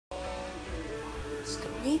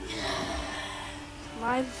3.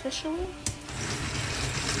 Live officially.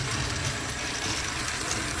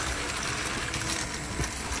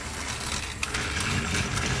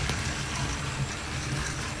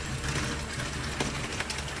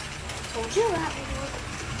 Told you that would work.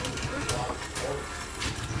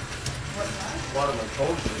 One of them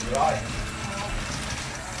told you, right?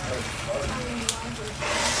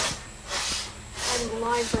 I'm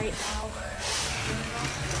live right now.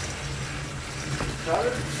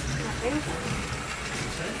 Nothing.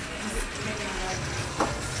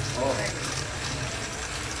 Oh.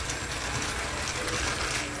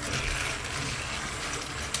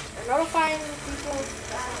 They're notifying people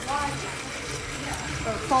that are live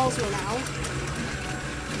now. Or follows me now.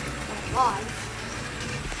 I'm live.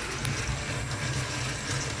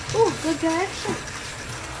 Ooh, good connection.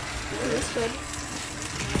 Ooh, that's good.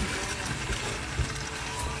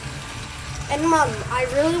 And Mom, I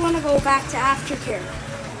really want to go back to aftercare.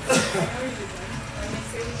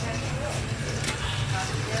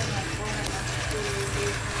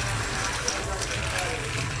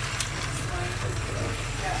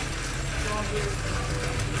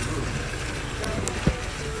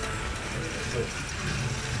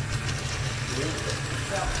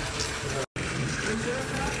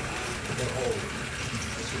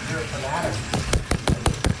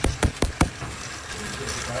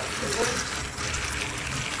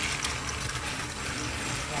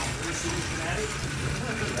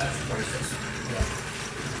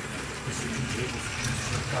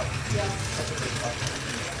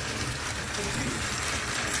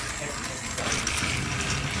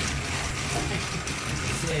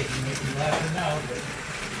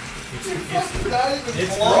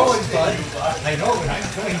 It's growing, bud. I know, but I'm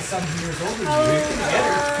 20-something years older than you.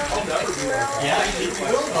 Together. I'll never be like that. Yeah, you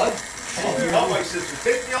will, bud. I'll tell my sister,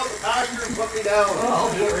 take me out the pasture and put me down. Oh,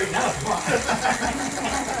 I'll do it right now. Come on.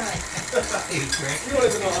 Hey, Frank. You don't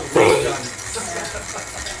even know how to roll gun.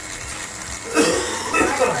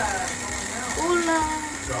 Hola.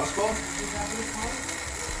 Crossbow?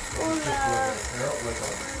 Hola.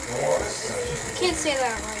 I can't say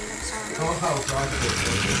that right, I'm sorry. Oh, how crossbow.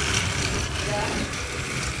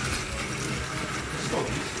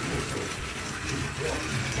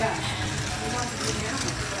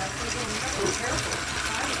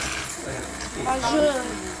 Bonjour.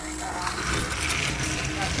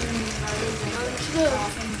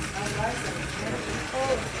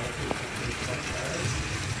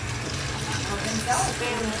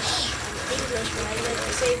 Spanish. English, but I like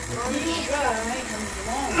to say bonjour.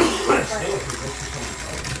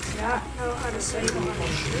 Not know how to say bonjour.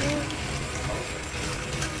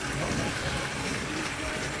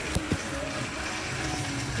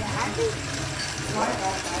 You happy?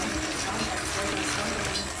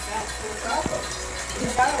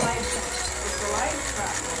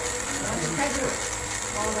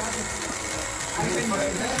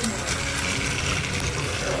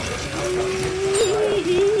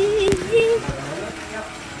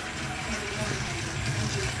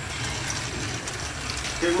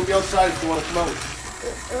 Okay, we'll be outside if you want to come out.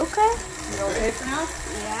 Okay. You okay for now?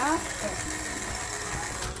 Yeah.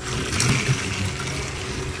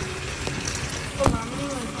 Hold on, let me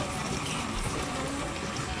look.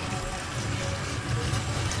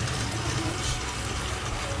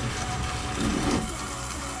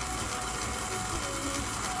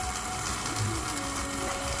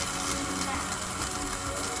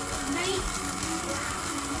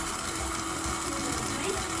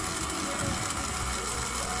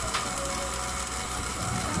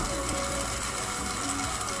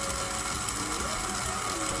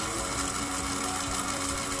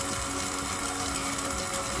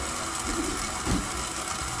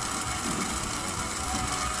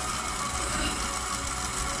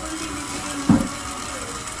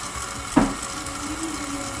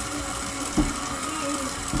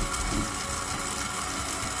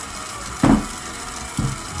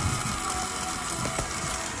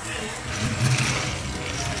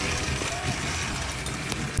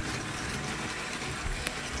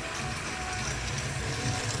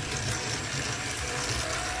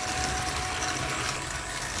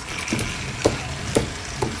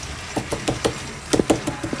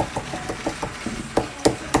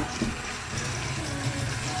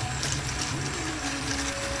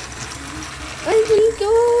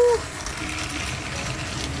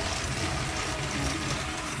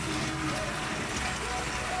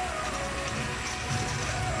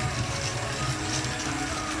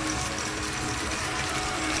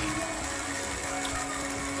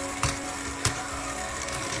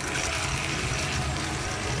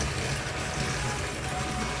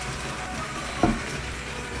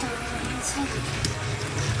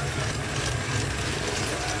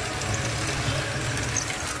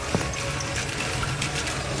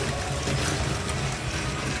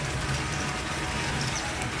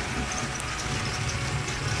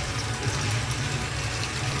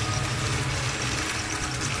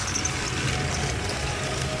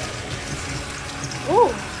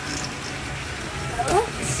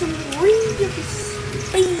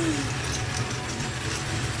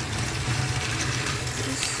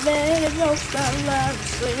 man and most our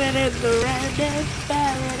lives living in the random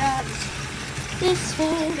paradise. This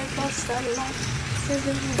man and most our lives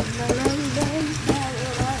living in the random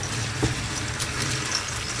paradise.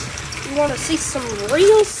 You wanna see some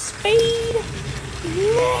real speed?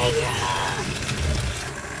 Yeah!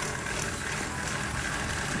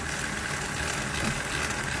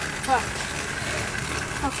 Fuck.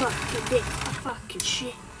 I fucking dick. I fucking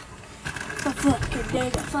shit. I fucking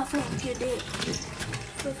dick. I fucking dick.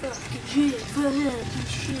 I fucking shit. I fucking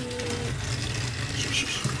shit.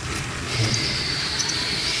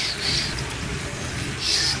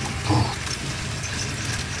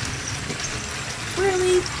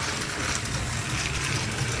 Really?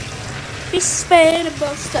 Be spared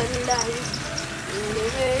about sunlight.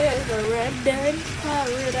 Living in a random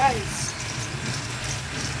paradise.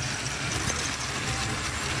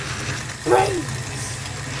 Brains!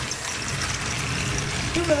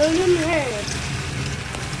 You're in head.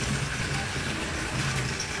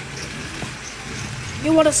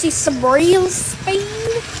 You wanna see some real speed?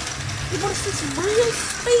 You wanna see some real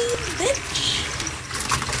speed, bitch?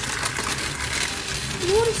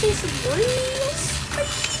 You wanna see some real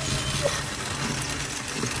speed?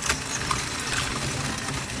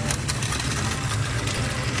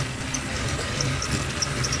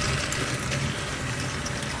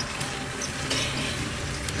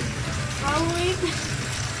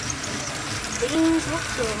 Beans, what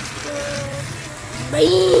the fuck?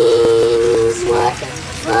 Beans, what the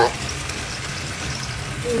fuck?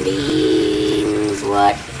 Beans,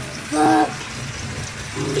 what the fuck?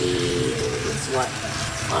 Beans, what the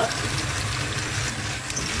fuck?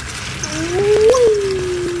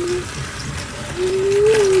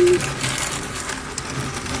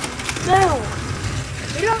 Now,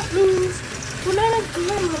 we don't lose. We're not a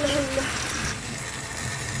gremlin.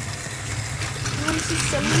 You wanna see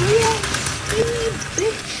some real speed,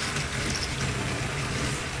 bitch?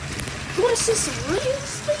 You wanna see some real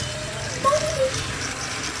speed, buddy?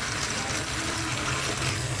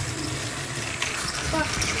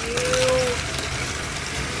 Fuck you.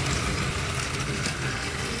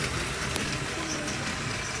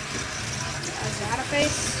 Is that a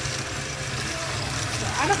face? Is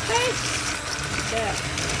that a face? Yeah.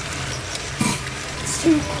 It's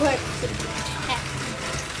too quick to detect.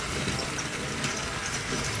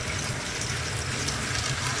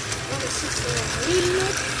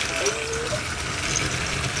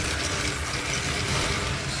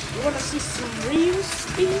 You wanna see some real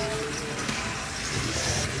speed?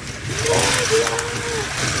 Yeah.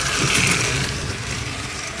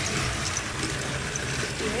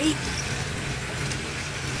 Great.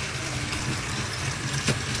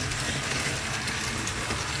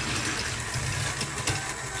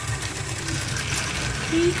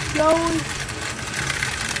 Keep going.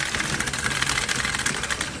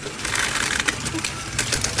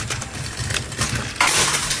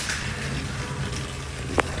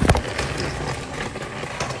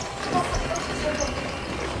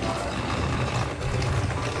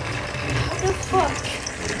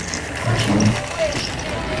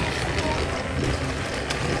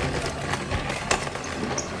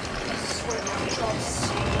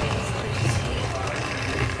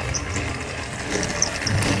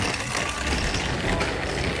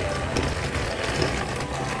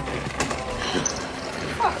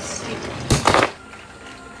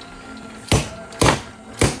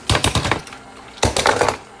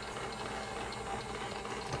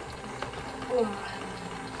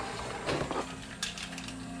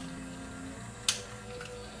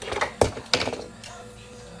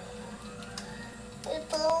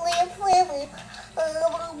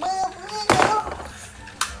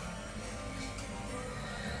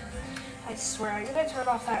 I swear, I'm gonna turn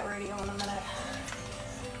off that radio in a minute.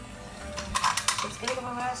 It's gonna give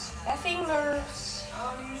my ass effing nerves.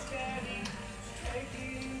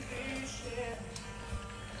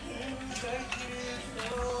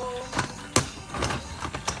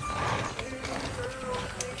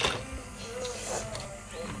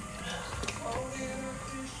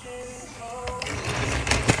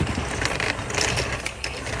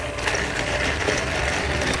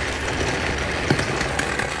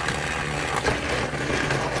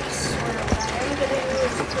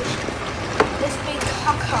 This big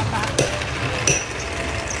cock back.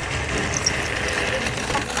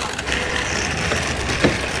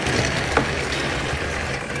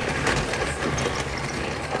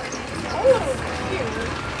 Oh, here.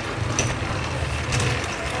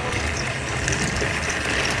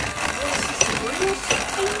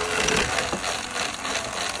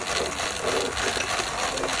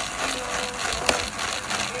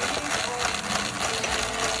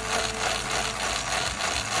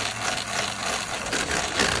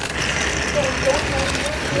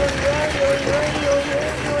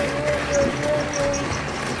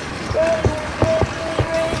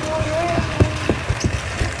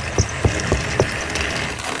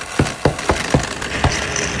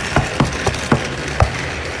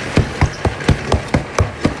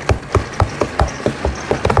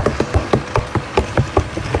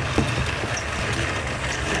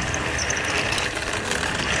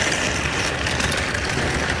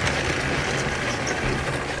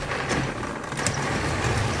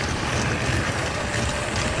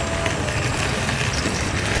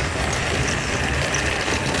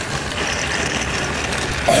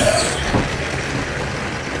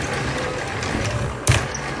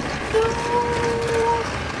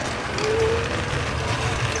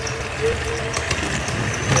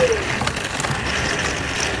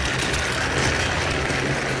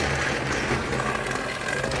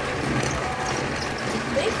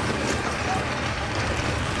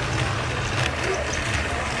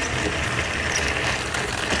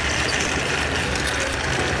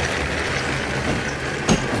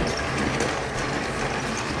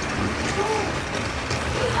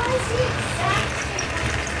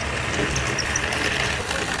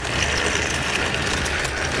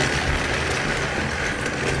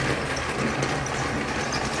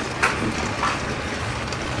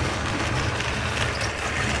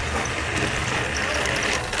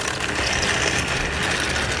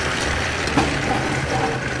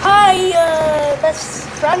 Best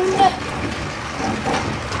friend.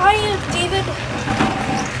 Hi, David.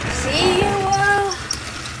 See you,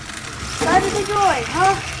 decided to join,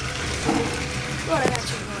 huh? What, I got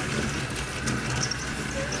you going.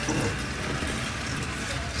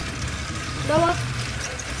 Noah?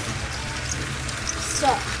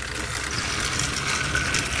 Sup?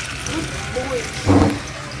 Good boy.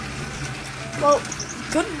 Well,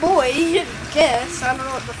 good boy, I guess. I don't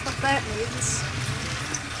know what the fuck that means.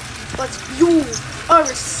 But you are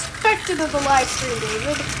respected of the live stream,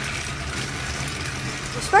 David.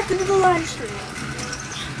 Respected of the live stream.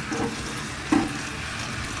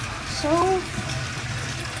 So,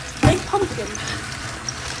 make pumpkin.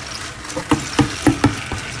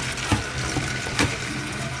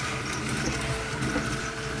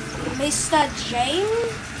 Mr. Jane?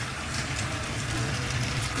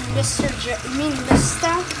 Mr. J? You mean Mr.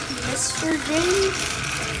 Jane?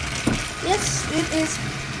 Yes, it is.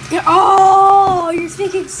 Oh, you're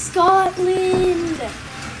speaking Scotland.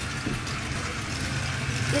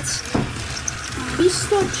 It's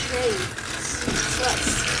Mr. James. So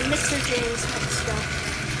that's Mr. James Mexico.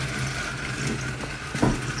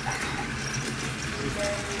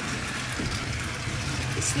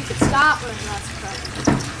 You speak in Scotland, that's correct.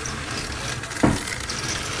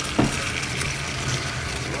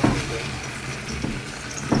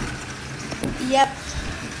 Yep.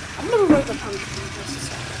 I'm gonna write the pumpkin in just a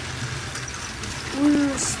second.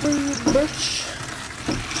 Spring birch.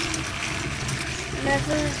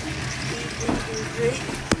 Never great.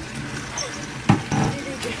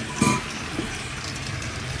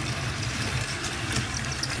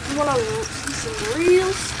 I wanna see some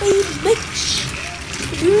real speed, bitch.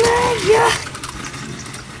 Yeah.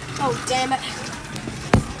 Oh damn it!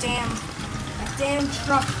 Damn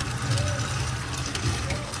truck.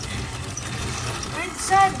 I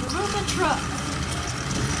decided to move the truck.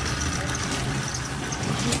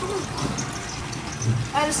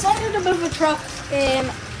 I decided to move a truck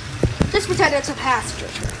and just pretend it's a passenger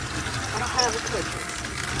truck. I don't have a clue.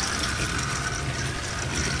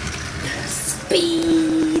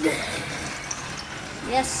 Speed!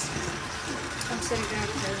 Yes. I'm sitting down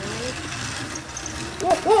here.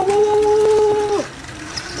 Whoa, whoa, whoa, whoa, whoa,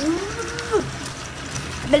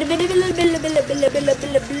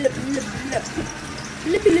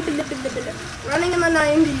 running in the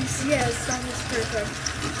 90s. Yes, that is perfect.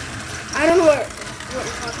 I don't know what you're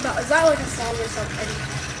talking about. Is that like a song or something?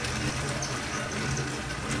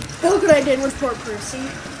 Look what I did with Fort Percy.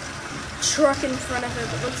 Truck in front of it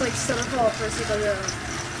that looks like Summer Fallout Percy, but a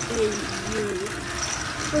U.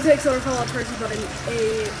 Looks like Summer Fallout Percy, but a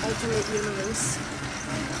alternate universe.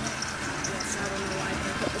 Yes, I don't know why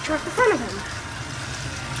they put the truck in front of him.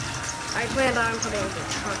 I planned on putting the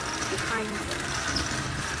truck behind him.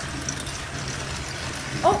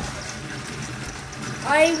 Oh!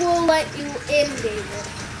 I will let you in, David.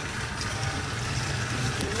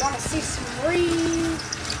 You wanna see some real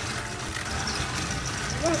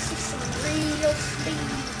speed,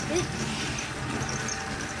 bitch?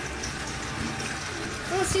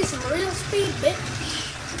 You wanna see some real speed, bitch?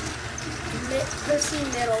 Percy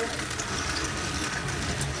Middle.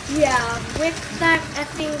 Yeah, with that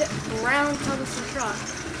effing brown tungsten truck.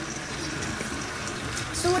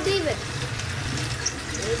 So, David,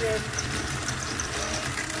 David.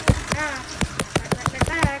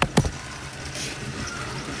 Back.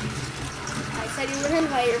 I said you would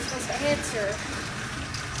invite, you're supposed to answer.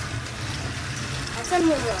 I'll send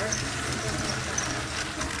one more.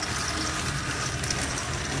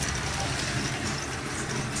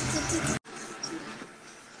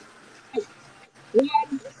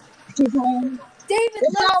 David,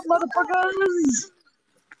 what's up, motherfuckers?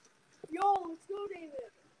 Yo, let's go,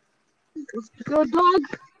 David. Let's go,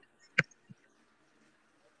 dog.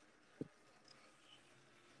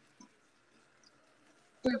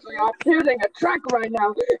 Seriously, I'm hitting a track right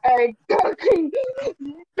now. Hey, fucking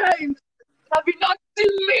James, have you not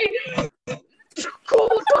seen me?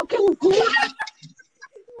 Cool fucking dude. What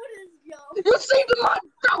is yo? You see my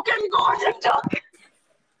fucking gorgeous dog?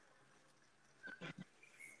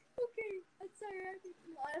 Okay, I'm sorry, I think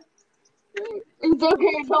you laughed. It's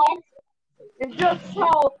okay, dog. It's just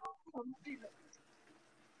how.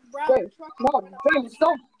 Brown James, truck. come on, James,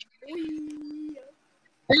 don't. Wee.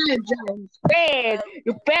 Bad, James. Bad.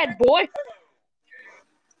 You bad boy.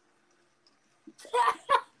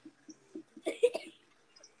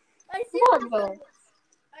 I see Come on, the though. results.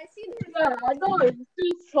 I see the Yeah, results. I know it's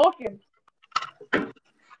just talking.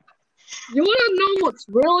 You wanna know what's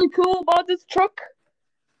really cool about this truck?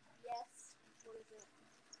 Yes. What is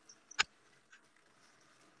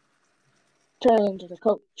it? Turn into the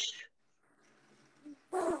coach.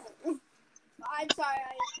 I'm sorry,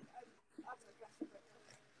 I'm aggressive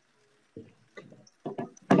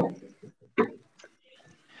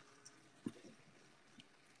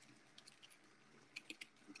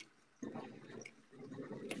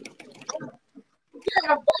Yeah,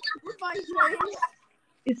 right now. Fine, James.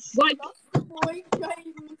 it's like Boy,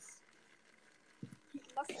 James.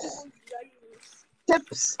 Lusty boy, James.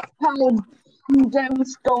 tips how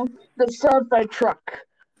James don't deserve a truck.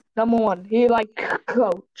 Number one, he like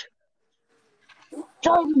coach.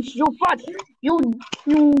 James, you're fat. You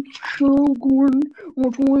children.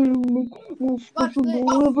 What will you make possible?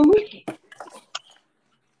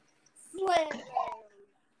 Slam down.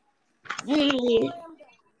 Yeah. Slam down.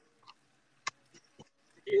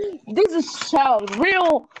 This is how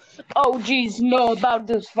real OGs know about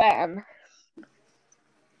this van.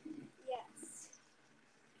 Yes.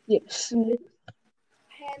 Yes. And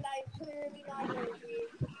I'm clearly not going to be.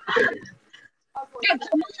 It's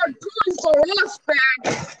more toys for us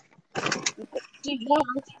back.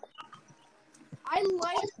 I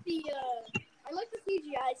like the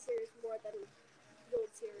CGI series more than the old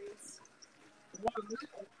series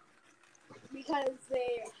because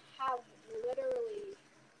they have literally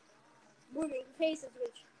moving faces,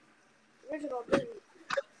 which the original didn't.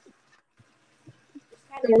 It's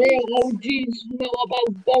kind The of real OGs know about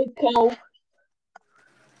Boko.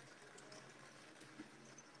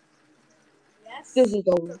 yes. This is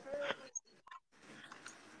the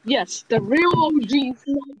yes, the real OGs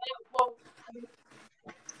know about Boko.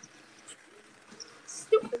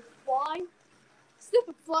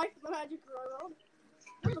 Stupid fly from the Magic Railroad.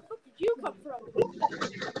 Where the fuck did you come from? Where did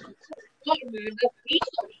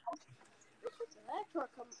that truck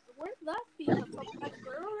come from? Where did that be come from? Magic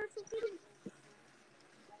Railroad or something?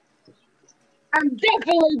 And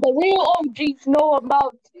definitely the real OGs know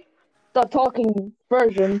about the talking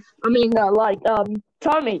version. I mean,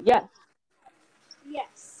 Tommy, yeah.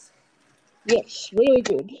 Yes. Yes, really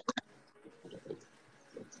good.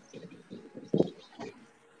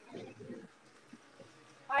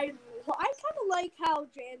 I kind of like how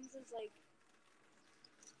James is like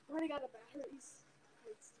running out of batteries.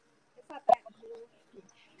 It's not that cool.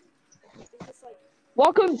 It's just like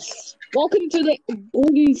Welcome to the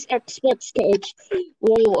Booties Experts coach.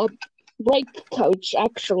 Well, break coach,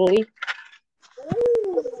 actually.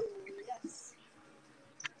 ooh, yes.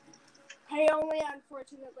 I only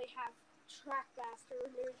unfortunately have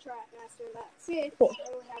new Trackmaster. That's it. I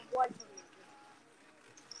only have one from you.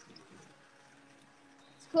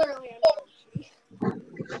 It's clearly an OG.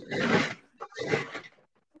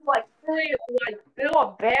 Build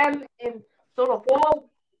a band in sort of wall.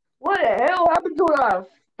 What the hell happened to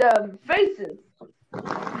the faces?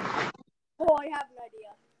 Oh, I have an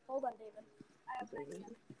idea. Hold on, David. I have an idea.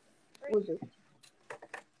 What was it?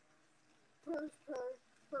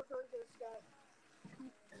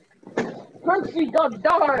 Percy got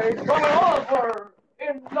died over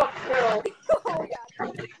in Nutshell. Oh yeah.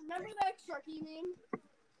 Remember that Sharky meme?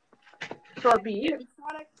 Sharpie.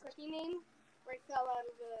 Sonic Sharky meme? Where he fell out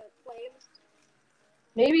of the plane?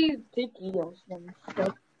 Maybe Dicky or some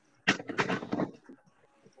stuff.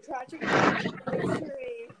 Tragic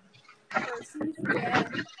history. Percy's dead.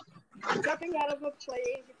 Jumping out of a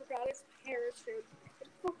plane, he forgot his parachute. And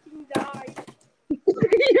fucking died.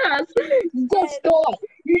 Yes, that's God.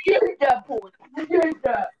 You did that, boy. You did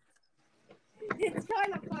that. It's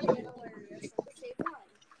kind of funny and hilarious at the same time.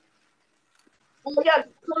 Oh yes,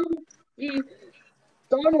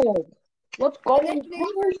 Donald. Let's go. I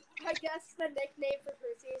guess the nickname for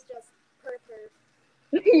Percy is just Purper.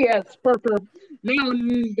 Yes, Purper. Now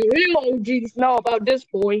the real OGs know about this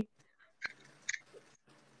boy.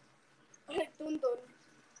 Dun dun.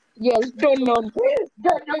 Yes, Dun Dun.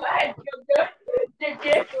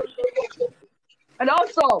 And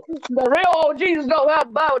also, the real OGs know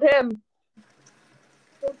about him.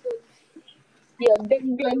 Dun dun. Yeah,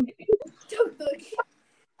 Dun Dun. Dun dun.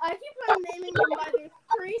 I keep on naming them by their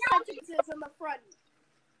 3 sentences in the front.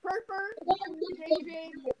 Purper, JJ,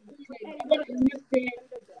 and Dun Dun.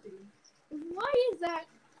 Why is that?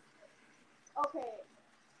 Okay.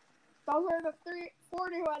 Those are the 4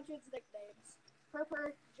 new entrance nicknames. Purper,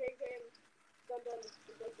 JJ, Dun Dun,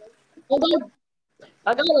 and Dun Dun.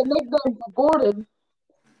 I got a nickname for Gordon.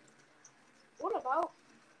 What about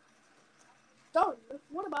Dun?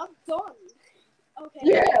 What about Dun? Okay.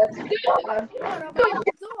 Yes, Dun. What about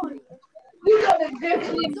Dun? You got a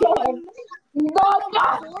different Dun. No,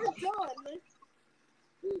 Dun.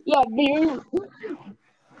 Yeah, me.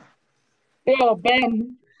 Yeah,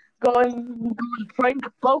 Ben going Frank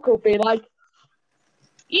Poco be like,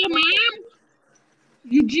 yeah, man.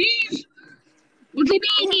 You G's? What you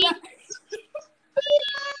mean?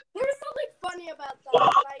 There's something funny about that.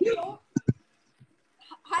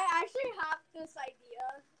 I actually have this idea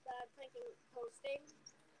that I'm thinking of posting.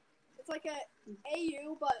 It's like a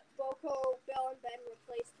AU, but Boko, Bill, and Ben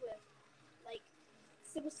replaced with, like,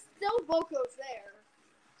 still Boko's there.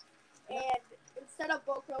 And instead of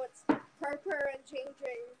Boko, it's Purper and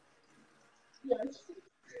changing. Yes.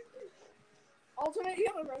 Alternate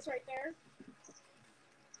universe right there.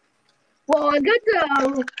 Well, I got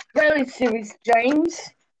the very serious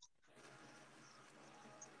James.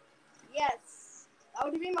 Yes. That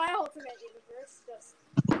would be my alternate universe. Just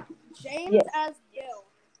James Yes. as Bill.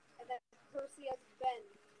 And then Percy as Ben.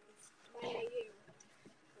 It's my AU.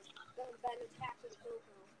 Then Ben attacking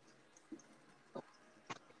Boko.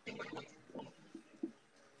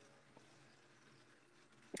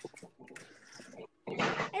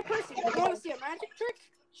 Hey Percy, you want to see a magic trick?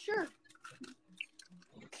 Sure.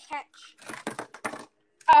 Catch.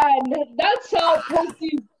 And that's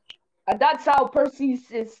how Percy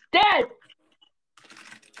is dead.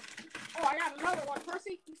 Oh, I got another one,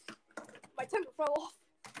 Percy. My temper fell off.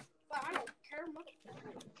 But I don't care much.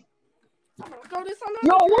 I'm gonna throw this on the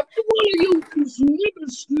Yo, what one of you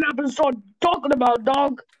snappers are talking about,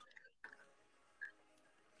 dog?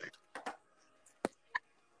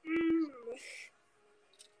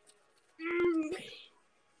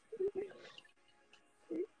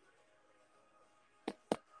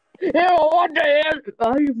 Yeah, what the hell?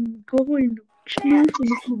 I am going to kill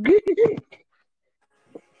you.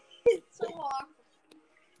 It's so awkward.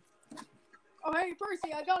 Oh, hey,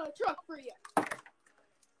 Percy, I got a truck for you.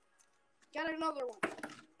 Got another one.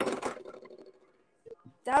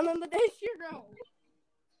 Down in the dish you go.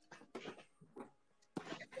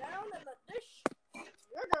 Down in the dish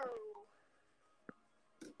you go.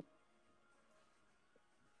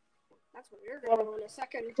 That's what you're going to do in a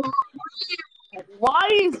second. Why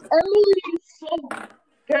is Emily so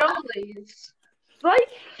girly? It's like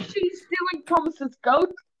she's stealing Thomas's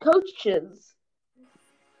coaches.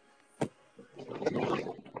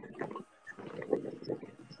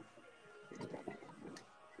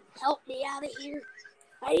 Help me out of here.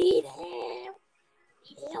 I need help.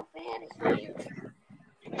 Help out of here.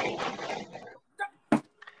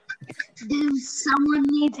 Does someone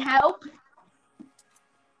need help?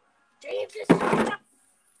 James is trying to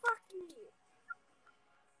fuck me.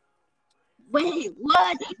 Wait,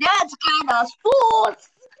 what? That's kind of sports.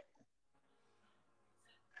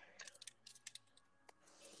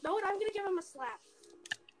 No, I'm gonna give him a slap.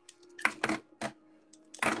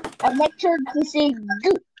 I make sure to say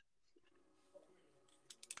goop.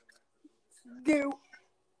 Goop.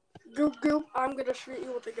 Goop, goop. I'm gonna shoot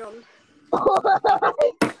you with a gun.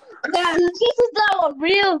 Now, this is not a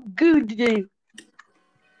real good game.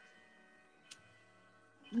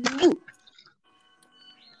 Goop.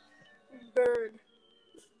 Bird.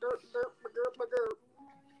 Derp, derp, derp, derp.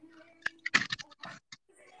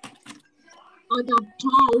 I got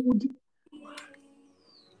told.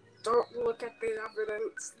 Don't look at the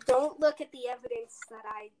evidence. Don't look at the evidence that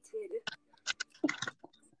I did.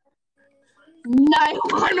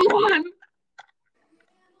 911.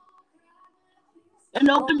 And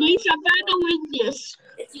the police have found a witness.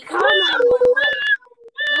 If you call 911,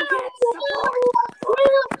 you'll get support.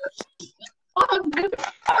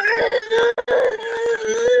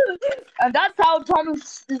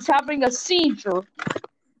 Thomas is having a seizure.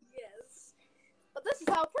 Yes. But this is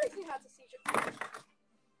how Percy has a seizure.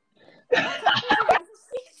 Percy has a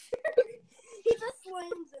seizure. He just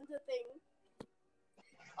slams into things.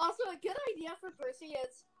 Also, a good idea for Percy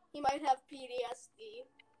is he might have PTSD.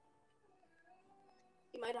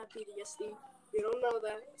 He might have PTSD. You don't know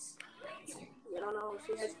that. You don't know if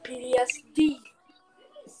he has PTSD.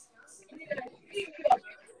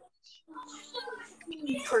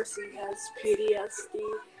 Percy has PTSD.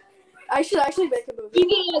 I should actually make a movie.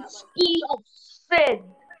 PTSD of sin.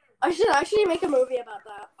 I should actually make a movie about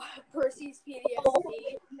that. Percy's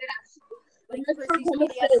PTSD. Like Percy's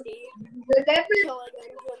PTSD. Killing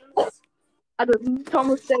engines. I don't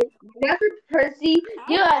Thomas say, remember Percy,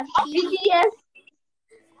 you have PTSD.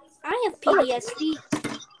 I have PTSD.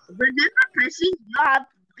 Remember Percy, you have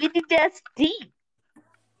PTSD.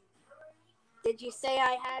 Did you say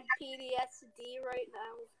I had PTSD right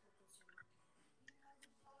now?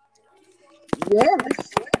 Yes.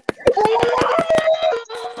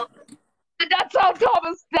 And that's how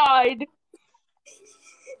Thomas died.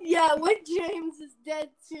 Yeah, when James is dead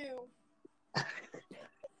too.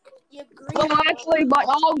 You greedy. Oh, actually, my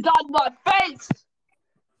arm got my face.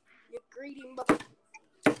 You greedy mother.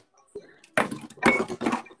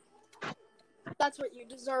 That's what you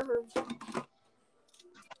deserve.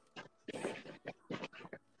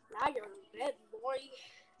 Now you're dead, boy.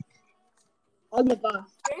 Oh my god.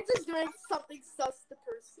 James is doing something sus to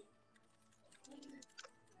Percy.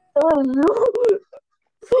 Oh no.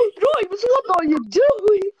 James, what are you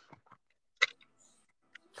doing?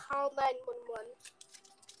 Call 911.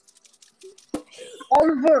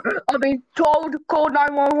 Oliver, I've been told to call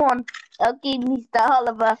 911. Okay, Mr.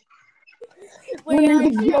 Oliver. We Wait,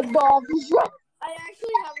 need to get the officer. I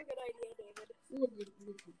actually have a good idea, David.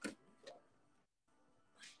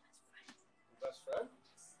 Best friend?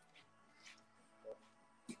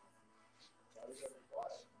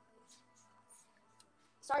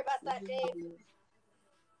 Sorry about that, Dave.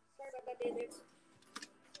 Sorry about that, David.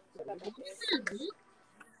 Sorry about that, Dave.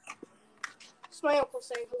 It's my uncle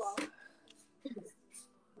saying hello.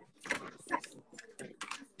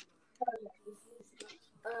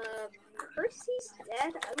 Percy's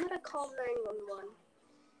dead. I'm gonna call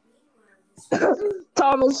 911.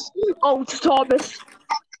 Thomas. Oh, Thomas.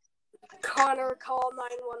 Connor, call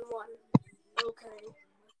 911. Okay.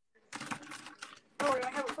 Oh, I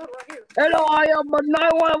have a phone right here. Hello, I am a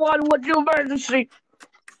 911. What's your emergency?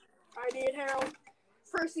 I need help.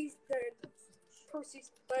 Percy's dead.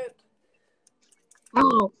 Percy's dead.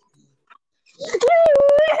 Oh.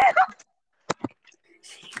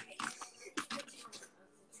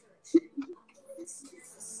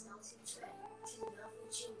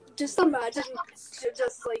 Just imagine,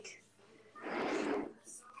 just like,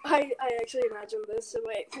 I actually imagine this in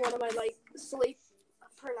one of my like sleep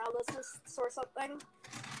paralysis or something.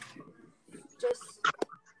 Just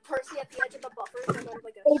Percy at the edge of the buffers, and then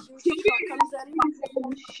like a huge truck comes in.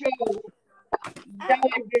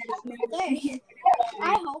 Hey, I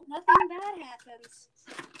hope nothing bad happens.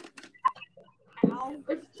 Ow.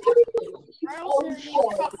 Where else are these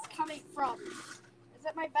trucks coming from? Is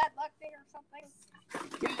it my bad luck day or something?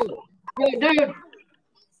 Hey, dude.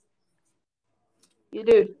 You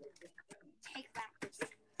dude. Take that.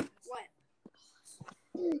 What?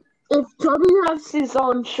 If Tommy has his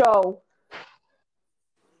own show,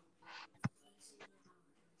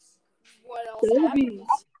 What else that would be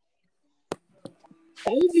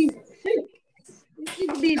sick. This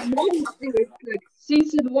would be monster, like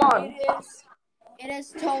season 1. It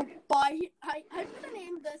is told by I'm gonna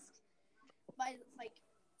name this by like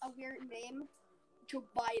a weird name.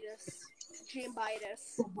 Jumbitis.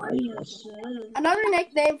 Another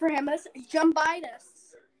nickname for him is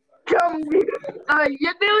Jumbitis. You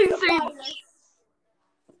really say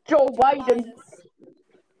Joe Biden.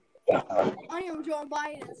 I am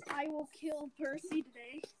Jumbitis. I will kill Percy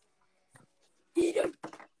today.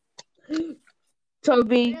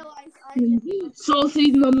 Toby.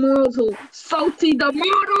 Salty the mortal. Salty the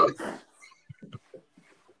mortal.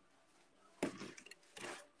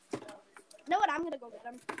 You know what? I'm gonna go get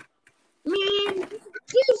him. Man,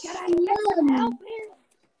 Can I get some help here?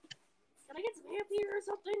 Can I get some help here or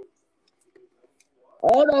something?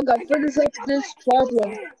 Hold on, I finish up this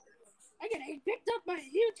problem. He picked up my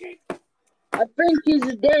YouTube. I think he's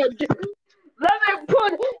dead. Let me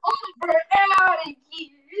put Oliver out of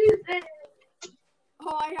here.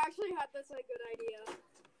 Oh, I actually had this a good idea.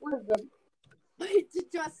 What is it? To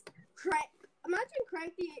just crank. Imagine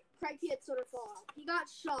Cranky had sort of fall off. He got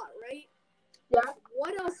shot, right? Yeah.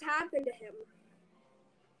 What else happened to him?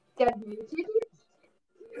 Dead music?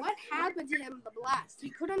 What happened to him in the blast? He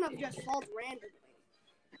couldn't have just fallen randomly.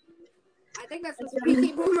 I think that's the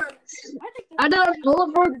Squeaky Boomer. And then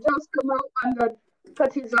Oliver just come out and then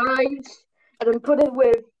cut his eyes and then put it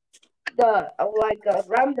with the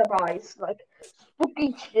randomized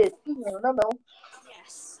spooky shit. I don't know.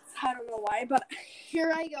 Yes. I don't know why, but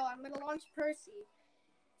here I go. I'm gonna launch Percy.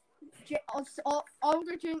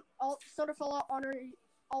 Soda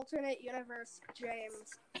alternate universe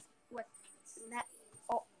James with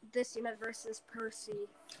this universe is Percy.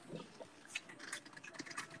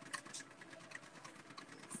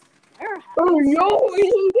 Oh no!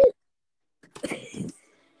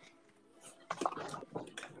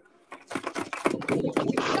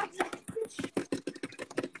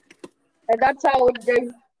 And that's how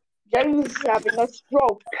James is having a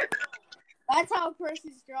stroke. That's how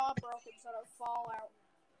Percy's jaw broke instead of fallout.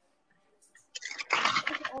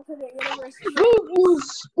 Alternate universe.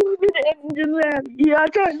 Yeah, I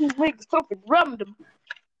tried to make something random.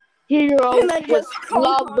 Hero with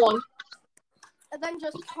love one. And then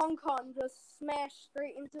just Hong Kong just smashed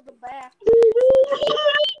straight into the back.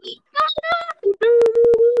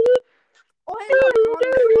 Oh hey look,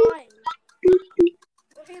 Connor's flying.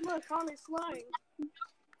 Oh hey look, Connor's flying.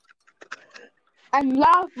 And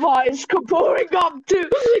lava is pouring up to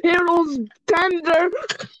Hero's tender.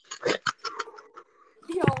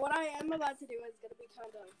 Yo, what I am about to do is gonna be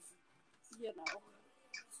kind of, you know.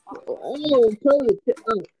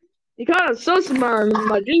 You kind of sus man,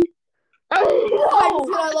 my G. I'm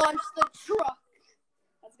gonna launch the truck.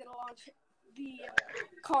 I was gonna launch the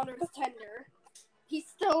Connor's tender. He's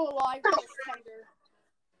still alive with his tender.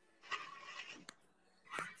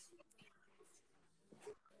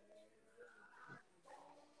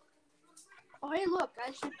 Oh hey look,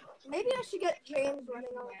 maybe I should get James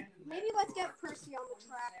running on. Maybe let's get Percy on the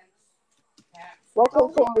track.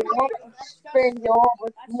 Welcome to our spin your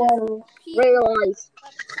with one realize.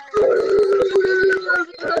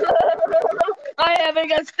 I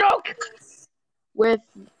having a stroke with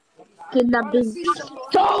kidnapping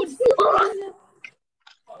Toad.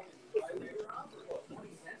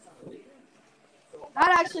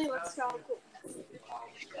 That actually looks so cool.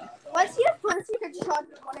 Let's see if Percy can shut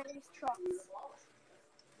one of these trucks.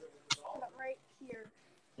 Right here.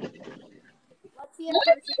 Let's see if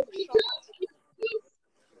Percy can shut it.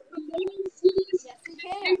 Yes,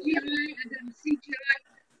 he can.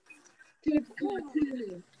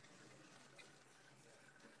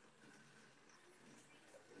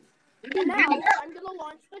 And now I'm gonna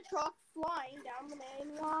launch the truck flying down the main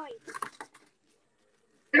line.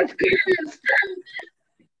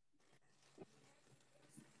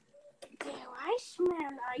 Do I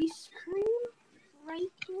smell ice cream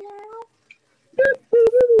right now?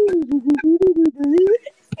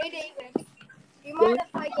 Hey David, do you mind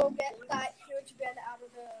if I go get that huge bin out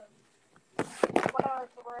of one of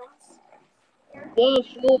the rooms? Here? Yeah,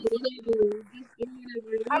 sure, whatever.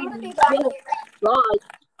 I'm gonna be back. Right.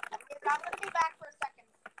 I'm gonna be back for a second.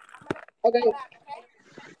 Okay. Be back, okay?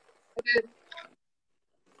 Okay.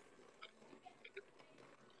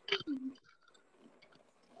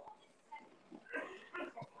 I'm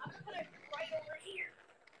gonna put it right over here.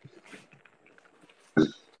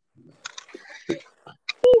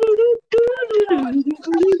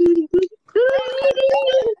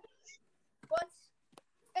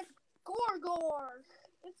 It's Gorgor.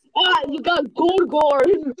 You got Gorgor.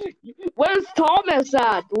 Where's Thomas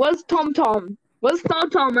at? Where's Tom Tom? Where's Tom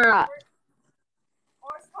Tom at?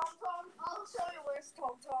 Where's Tom Tom? I'll show you where's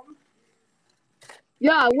Tom Tom.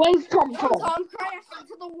 Yeah, where's Tom Tom? Tom crashed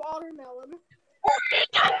into the watermelon.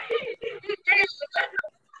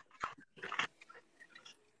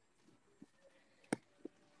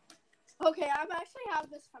 Okay, I actually have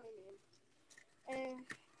this funny name.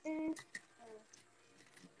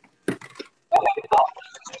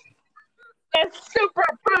 It's super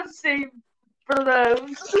pussy for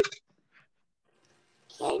those.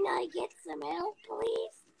 Can I get some help,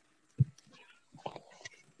 please?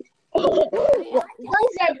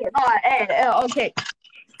 Okay.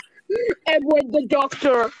 Edward the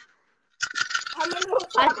doctor.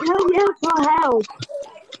 I come here for help.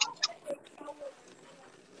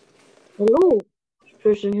 Hello,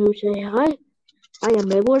 person who say hi. I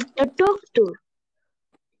am Edward the doctor.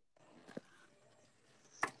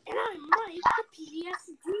 And I'm Mike the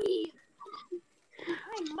PSD.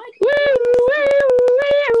 I'm Mike.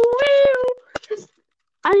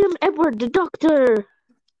 I am Edward the doctor.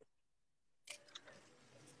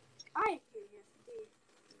 I'm PSD.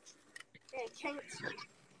 And Chance.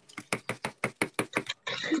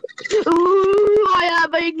 Ooh, I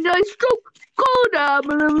have a nice stroke. Called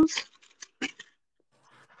ambulance.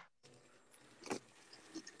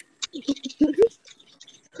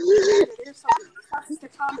 There's some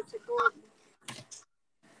Thomas and Gordon.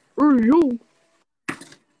 yo.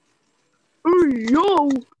 Yo.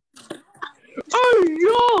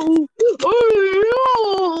 Yo.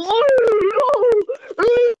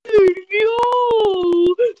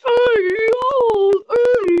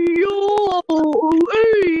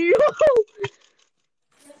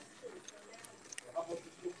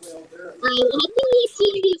 How can you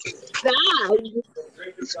see these bags?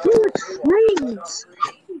 It's full of trains.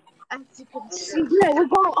 As you can see, yeah, we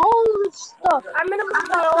got all the stuff. I'm gonna We move got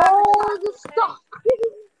the track. all the stuff.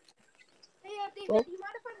 Hey, David, Well, do you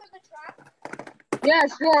mind if I move the track? yeah,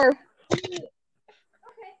 sure. Okay.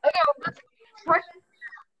 Okay, let's try.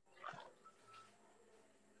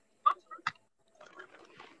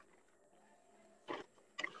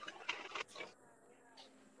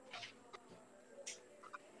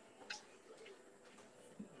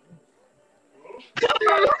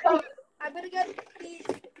 I'm gonna get these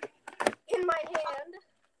in my hand.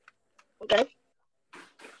 Okay.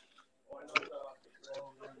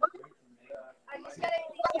 I'm just getting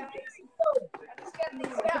these guys. I'm just getting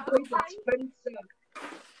these guys. Expensive.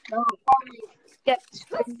 No, get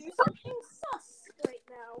Let's do expensive. something sus right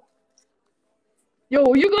now.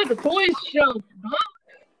 Yo, you got the toy shop, huh?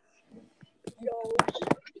 Yo.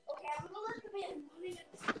 Okay, I'm gonna let the man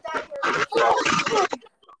die here.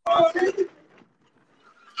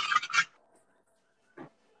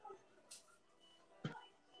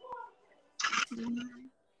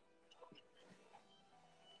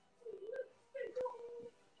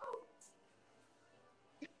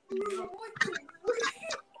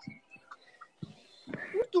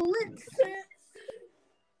 What the Rick said?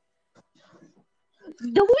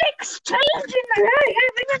 The Rick's changing the hair.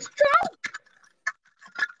 Everything's drunk.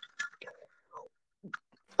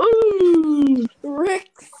 Rick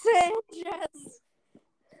Sanchez.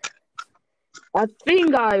 I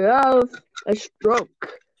think I have a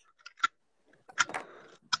stroke.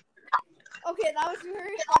 Okay, that was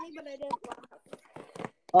very funny, but I didn't laugh.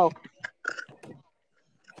 Oh.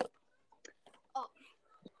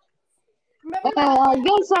 Remember I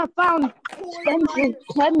guess I found Spencer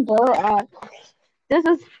Tender. This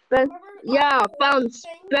is Spence. Yeah, I found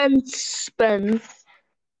Spence.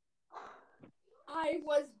 I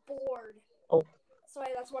was bored. Oh. So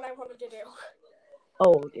that's what I wanted to do.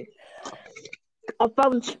 Oh, okay. I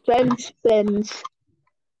found Spence. And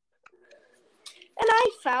I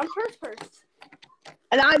found Purse.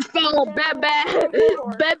 And I found Bebe.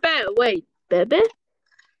 Bebe. Wait, Bebe?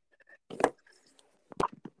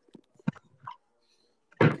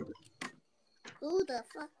 Who the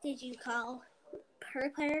fuck did you call?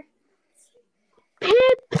 Pepe?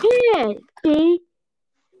 Pepe.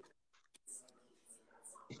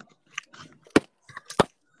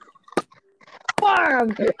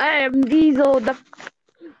 I am Diesel, the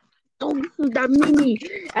Mini,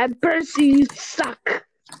 and Percy, you suck.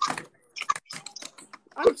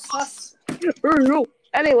 I'm sus.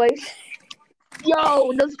 Anyways,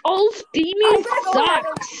 yo, this old steamy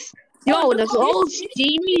sucks. Yo, this old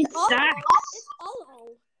steamy sucks. It's all.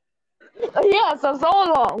 Yes, that's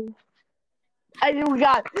all. And we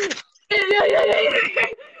got.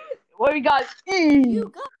 What we got?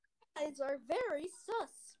 You guys are very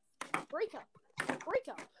sus. Break up.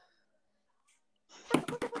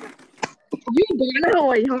 You got it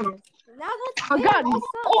away, huh? Now that's Oh God! sus.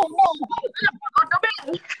 Oh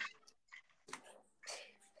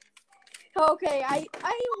no! Okay, I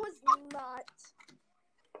was not.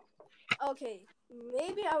 Okay,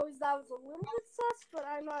 maybe that was a little bit sus, but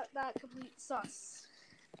I'm not that complete sus.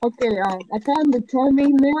 Okay, I found the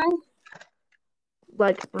timing now.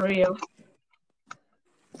 Like for real.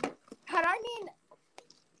 But I mean,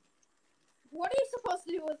 what are you supposed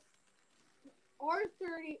to do with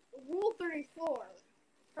R30 Rule 34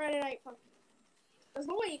 Friday Night Funkin'? There's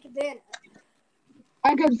no way you can ban it.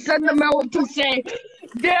 I could send them out to say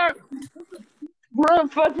they're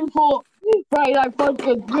fucking full. Right, I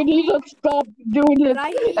fucking we need to stop doing it.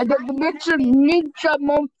 And then the Ninja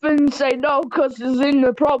Muffin say no because it's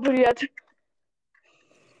inappropriate.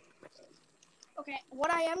 Okay,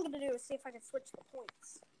 what I am gonna do is see if I can switch the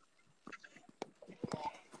points.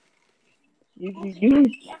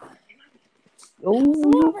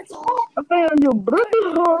 Oh, I found your brother.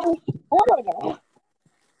 Oh my God.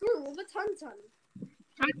 Ooh, the Ton.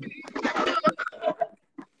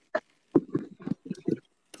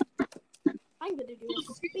 I'm gonna do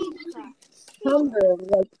a speed practice.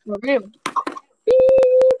 Like for real.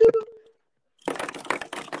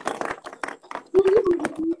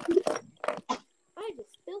 I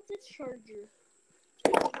just built a charger.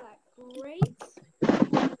 Isn't that great?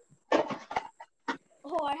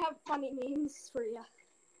 Oh, I have funny memes for you.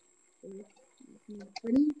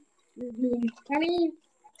 Funny.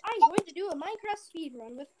 I'm going to do a Minecraft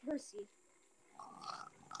speedrun with Percy.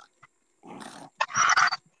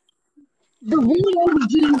 The real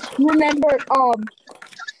OGs remember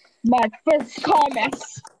my first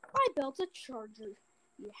comments. I built a charger.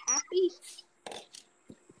 You happy?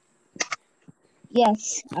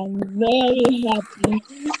 Yes, I'm very happy.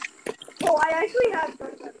 Oh, I actually have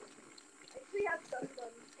done that.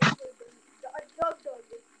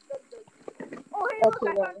 Oh, hey, look,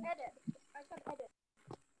 Okay, I found edit.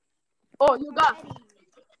 Oh, you got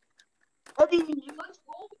Eddie. Eddie. Let's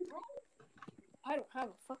roll, bro. I don't have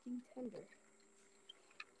a fucking tender.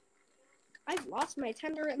 I've lost my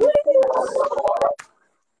tender in the forest.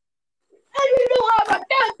 I didn't know how about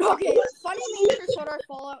that. Okay, funny nature Solar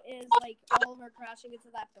Fallout is like Oliver crashing into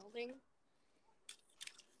that building.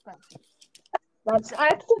 That's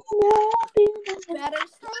actually Better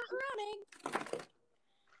start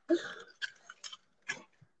running.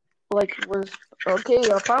 like was okay.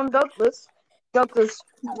 I found Douglas. Douglas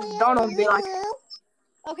Donald be like,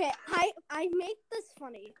 Okay, I make this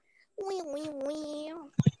funny.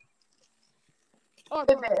 Oh,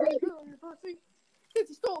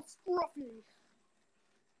 it's so scruffy.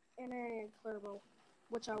 And then Clerbo,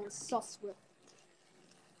 which I was sus with.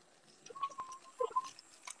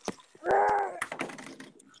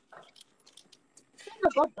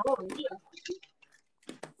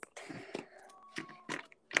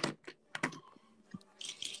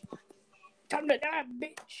 Time to die,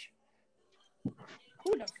 bitch.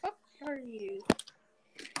 Who the fuck are you?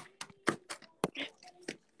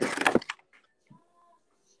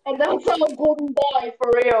 and that's how a golden boy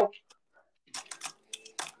for real.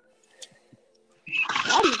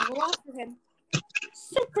 I'm gonna go after him.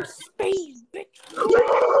 Super speed, bitch.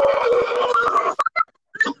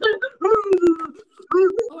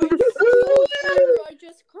 I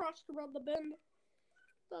just crashed around the bend.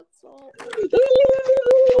 That's all.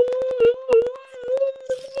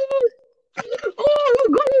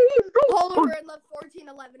 Oliver in the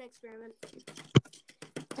 1411 experiment.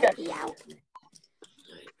 Yes. Yeah.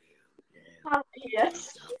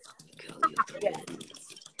 Yes.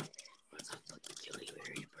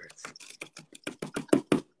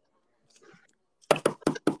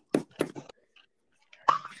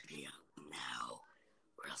 Now,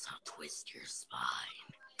 or else I'll twist your spine.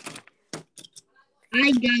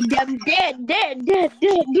 I got them dead.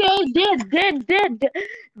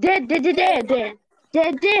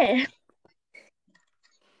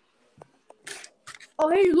 Oh,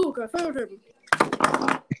 hey, look, I found him.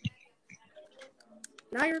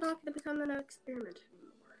 Now you're not going to become an experiment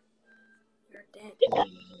anymore. You're dead.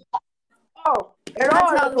 Oh, That's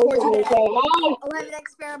how the 14 11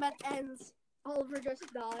 experiment ends. Oliver just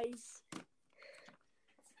dies.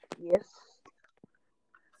 Yes.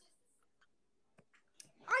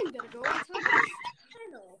 I'm gonna go on top of this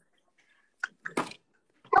tunnel.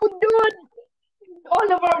 Don't do it,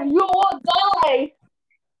 Oliver. You will die.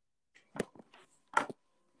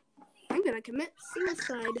 I'm gonna commit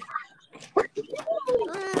suicide.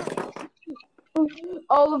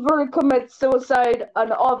 Oliver commits suicide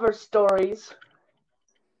on other stories.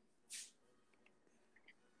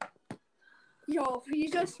 Yo, he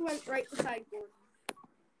just went right beside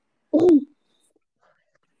Gordon.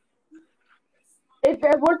 If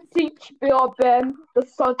I would teach Bill Ben the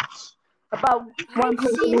such about one I've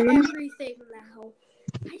seen person, everything now.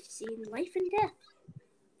 I've seen life and death.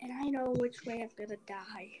 And I know which way I'm gonna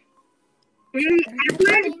die. Can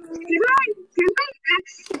I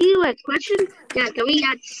ask you a question? Yeah, can we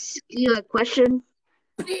ask you a question?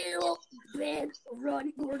 Bill, Ben,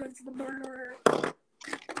 run, Gordon's the murderer.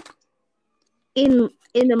 In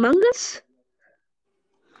Among Us?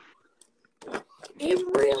 In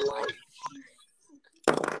real life.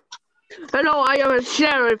 Hello, I am a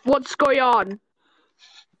sheriff. What's going on?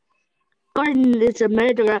 Gordon is a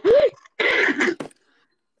murderer. Touch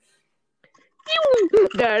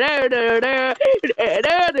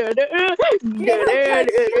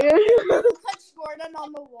Gordon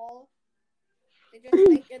on the wall. They just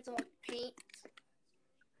think it's a paint.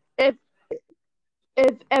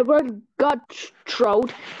 If Edward got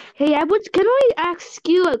trolled, hey Edward, can I ask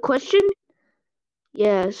you a question?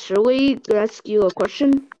 Yeah, shall we ask you a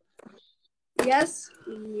question? Yes.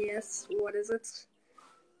 Yes. What is it?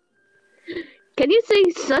 Can you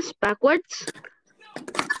say sus backwards?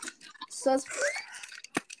 Sus.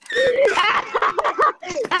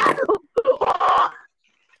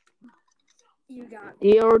 You got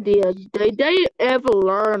it. Dear, did they ever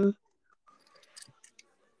learn?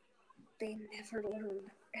 They never learn,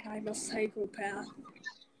 and I'm a psychopath.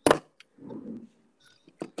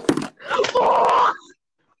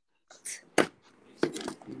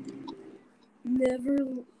 Never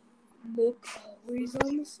Look always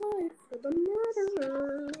on the side for the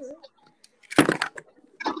murderer.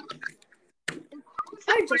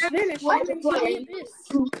 I just finished into the abyss.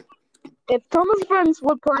 If Thomas friends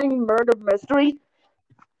were playing Murder Mystery,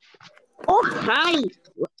 hi.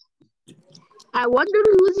 I wonder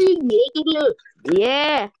who's he making it.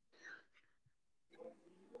 Yeah.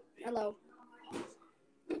 Hello.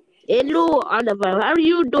 Hello, Oliver. How are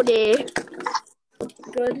you today?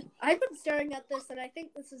 Good. I've been staring at this, and I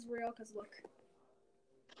think this is real, because look.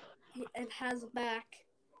 It has a back.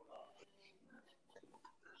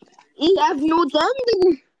 He has no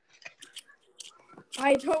thumbs.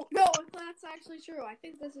 I don't know if that's actually true. I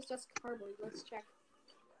think this is just cardboard. Let's check.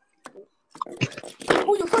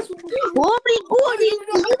 Oh, your first one. Oh my God.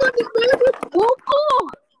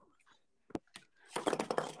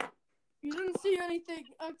 You didn't see anything.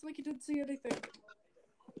 Act like you didn't see anything.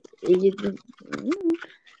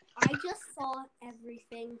 I just saw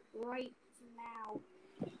everything right now.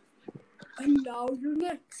 And now you're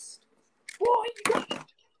next. Boy!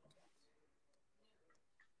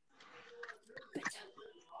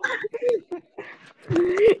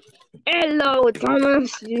 Hello,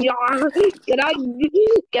 Thomas. Can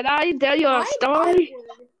I tell you a story?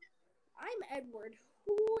 I'm Edward.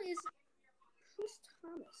 Who's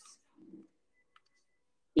Thomas?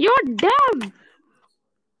 You're dumb.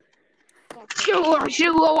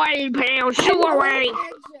 Shoo away, pal. Shoo away.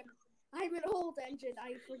 I'm an old engine.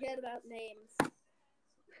 I forget about names.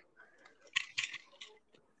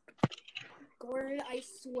 Gordon, I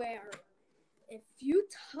swear, if you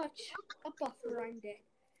touch a buffer, I'm dead.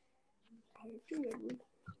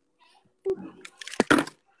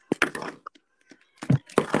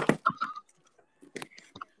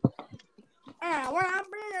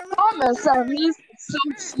 Thomas, he's so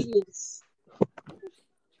serious.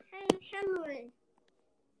 Hey, Henry.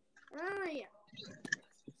 Where are you?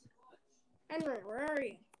 Henry, where are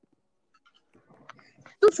you?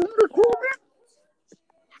 This one recorded?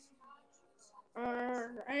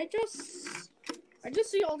 I just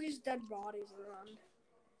see all these dead bodies around.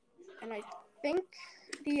 And I think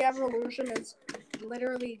the evolution is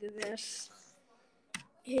literally this.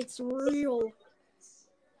 It's real.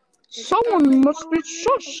 Someone must be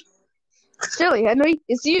shush. Silly, Henry,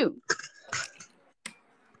 it's you.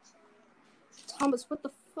 Thomas, what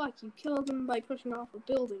the fuck? You killed him by pushing off a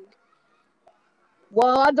building.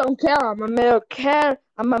 Well, I don't care.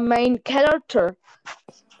 I'm a main character.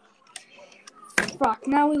 Fuck,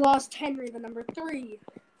 now we lost Henry, the number 3.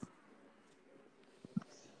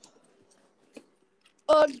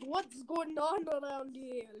 What's going on around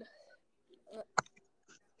here?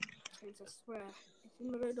 I swear. If you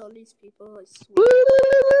murdered all these people, I swear.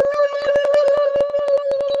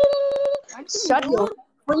 Shut your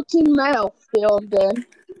freaking mouth, Bill, then.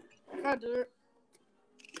 I do it.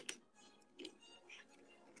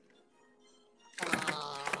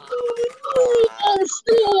 Oh,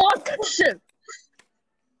 still action!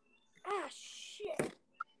 Ah, shit.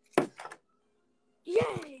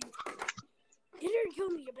 Yay! You didn't kill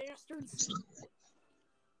me, you bastards.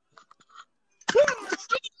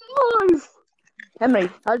 Henry,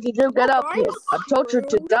 how did you get up here? I told you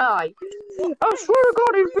to die. I swear to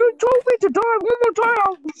God, if you told me to die one more time,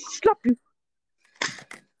 I'll slap you.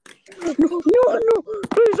 No,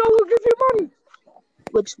 please, I will give you money.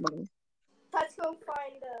 Which money? Let's go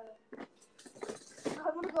find,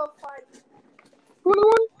 I'm gonna go find...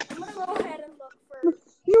 What? I'm gonna go ahead and look for...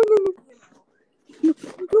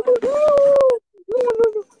 No.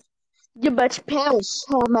 You bet pals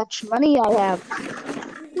how much money I have.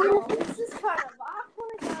 No, this is kind of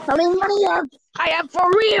awkward. How many money I have for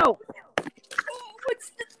real? Oh, what's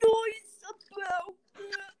the noise about?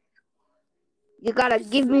 You gotta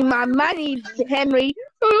give me my money, Henry.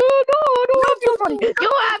 No, I don't have your money.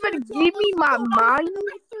 You haven't given me my money.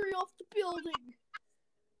 I threw you off the building.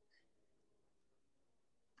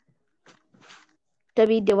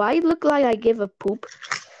 Debbie, do I look like I give a poop?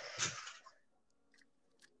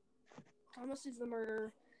 Thomas is the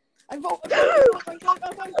murderer. I vote.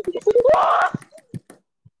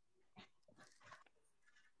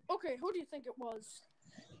 Okay, who do you think it was?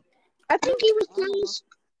 I think it was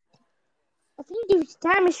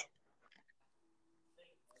Thomas.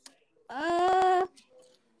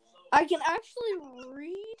 I can actually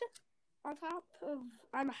read on top of.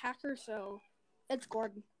 I'm a hacker, so it's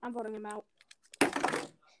Gordon. I'm voting him out.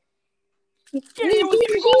 It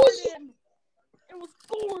was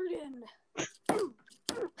Gordon.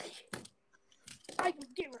 I can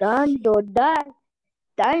give it. Time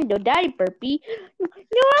to die, Burpee. No.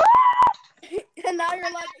 And now you're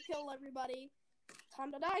allowed to kill everybody.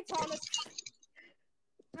 Time to die, Thomas.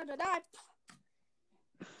 Time to die.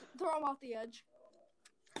 Throw him off the edge.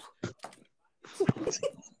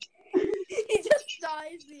 He just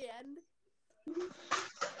dies the end.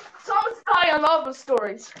 Some die on lava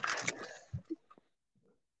stories.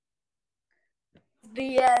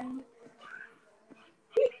 The end.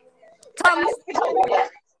 Thomas.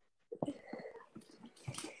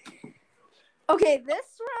 Okay,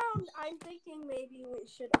 this round, I'm thinking maybe we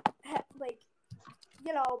should have, like,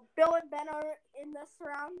 you know, Bill and Ben are in this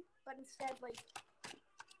round, but instead, like,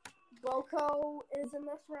 Boko is in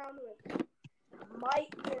this round with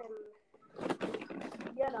Mike and,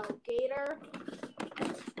 you know, Gator.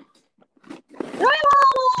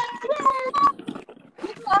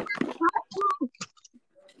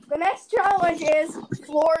 The next challenge is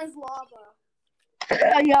floor is lava.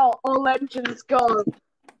 Yo, all engines gone.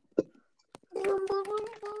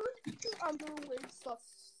 I'm doing stuff.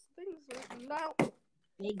 Things are now.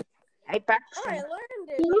 Hey, back. I learned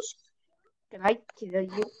it. Can I kill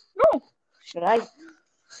you? No. Should I?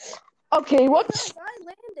 Okay, what's...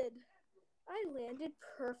 I landed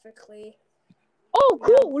perfectly. Oh,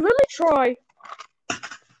 cool. Let me try.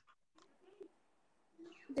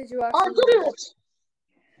 Did you actually? I did it.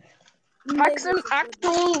 Maxon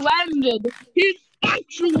actually landed. He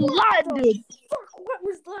actually landed. Fuck, what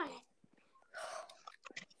was that?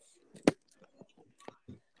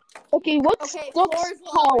 Okay, what's Okay, Fox floor is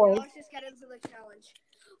power? lava. Let's just get into the challenge.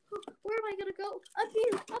 Where am I gonna go? Up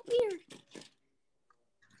here, up here.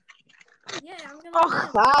 Yeah, I'm gonna. Oh,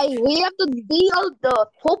 hi. We have to be on the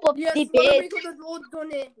top of Yes, the what are bed. we gonna do,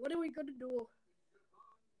 Donny? What are we gonna do?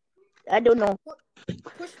 I don't know.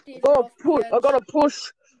 Push these I off the edge. gotta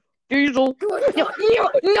push Diesel. Good.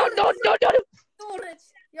 No.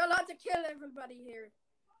 Donuts! You're allowed to kill everybody here.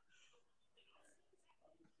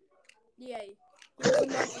 Yay.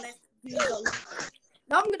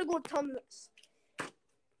 Now I'm gonna go Thomas.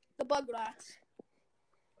 The bug rats.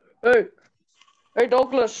 Hey,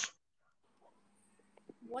 Douglas.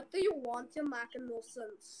 What do you want in Mac and no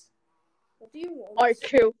sense? What do you want?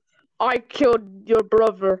 I killed your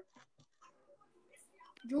brother.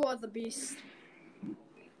 You are the beast.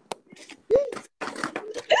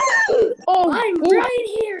 Oh, I'm right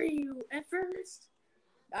here, you at first.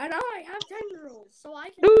 I know I have 10-year-olds, so I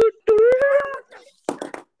can.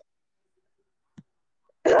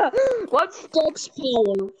 What's Fox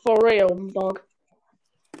power for real, dog?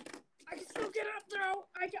 I can still get up though.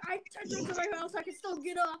 I go to my house. I can still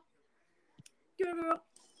get up. Get up.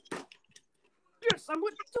 Yes, I'm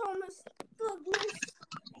with Thomas Douglas.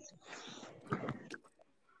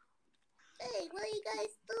 Hey, what are you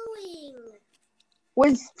guys doing?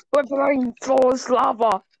 We're playing Floor's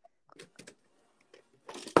Lava.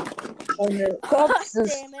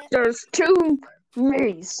 There's two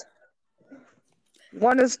me's.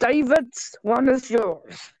 One is David's, one is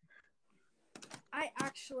yours. I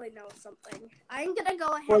actually know something. I'm gonna go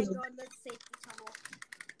ahead and go in the safety tunnel.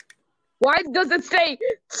 Why does it say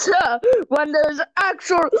 "sir" when there's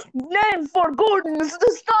actual name for Gordon's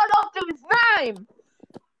to start off to his name?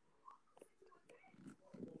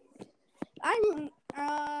 What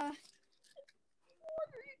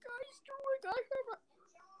are you guys doing?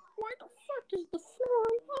 Why the fuck is the floor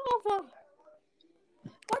lava?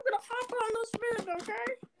 I'm gonna hop on this bed, okay?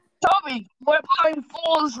 Tommy, we're playing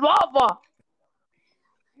Floor's Lava.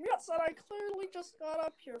 Yes, and I clearly just got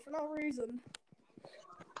up here for no reason.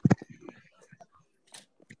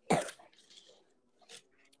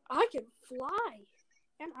 I can fly,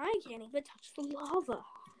 and I can't even touch the lava.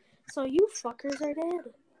 So you fuckers are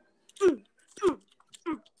dead.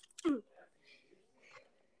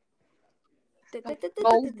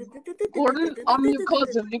 Oh, Gordon, I'm your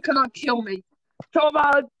cousin. You cannot kill me. Talk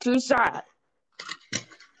about too sad.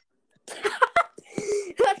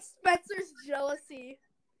 That's Spencer's jealousy.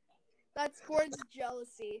 That's Gordon's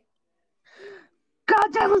jealousy.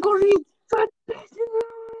 God damn it, Gordon, you fat bitch.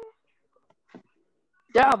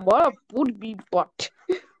 Damn, what a would-be butt.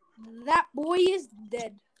 That boy is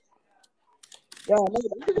dead. Yeah,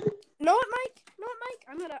 Know what, Mike?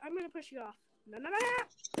 I'm gonna push you off. No.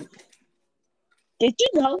 Did you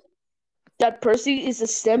know that Percy is a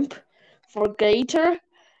simp for Gator?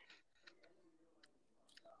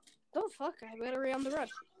 Oh fuck! I better be on the run.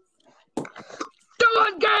 Do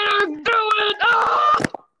it, Gator! Do it! Ah!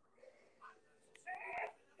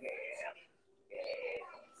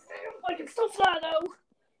 I can still fly though.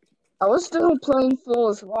 I was still playing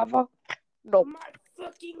Floor's Lava. No.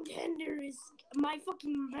 My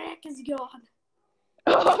fucking back is gone.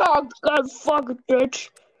 Oh, God, fuck, bitch.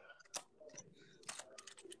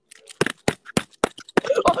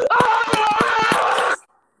 Oh, ah!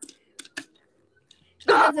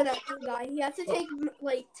 He has an extra guy. He has to take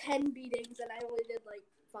like 10 beatings, and I only did like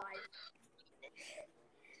 5.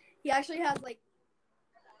 He actually has like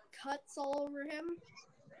cuts all over him.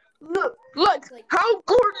 Look, Like, how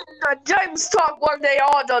good did James talk when they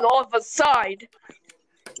are on the other side?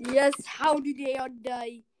 yes, how did they all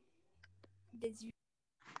die? Did you?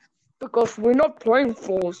 Because we're not playing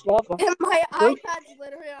Falls Lava. My iPad's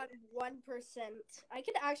literally on 1%. I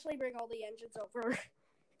could actually bring all the engines over.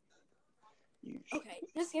 Okay,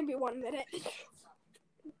 this is gonna be 1 minute.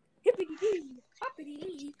 Hippity dee, hoppity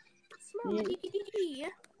dee, small dee.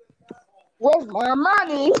 Where's my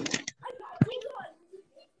money?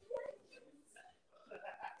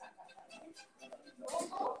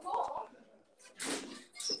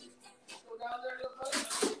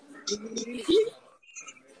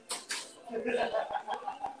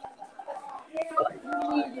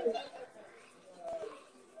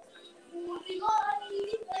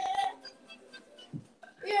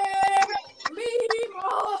 Yeah, me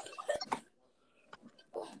more.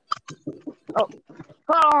 Oh,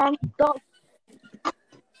 hold on. Don't.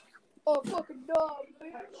 Oh, fucking dog,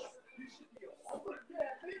 bitch.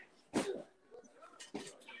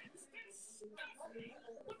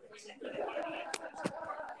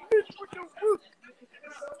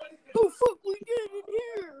 Oh, fuck, we get in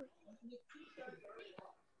here.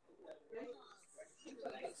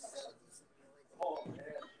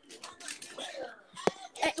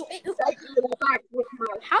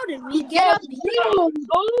 How did we get up here?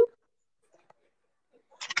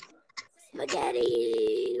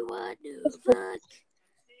 Spaghetti, what the fuck?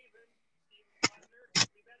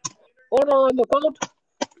 Order in the cult.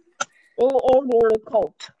 Order in the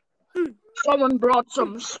cult. Someone brought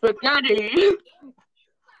some spaghetti.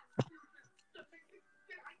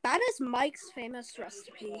 That is Mike's famous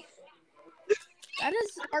recipe. That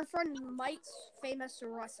is our friend Mike's famous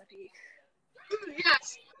recipe.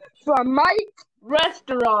 Yes, from Mike's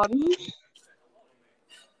restaurant.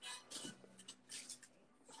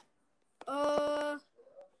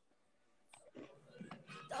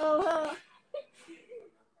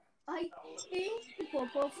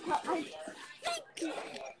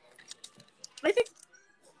 I think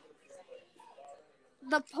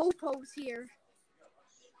the Popo's here.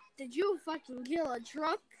 Did you fucking kill a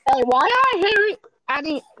truck? Hey, why are I hearing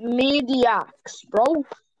any mediacs, bro?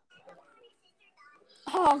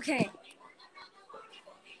 Oh, okay.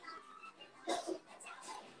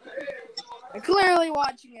 I'm clearly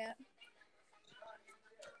watching it.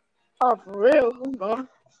 Oh, for real, bro.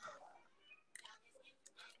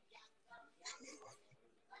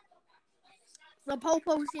 The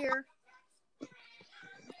Popo's here.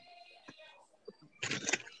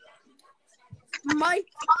 Mike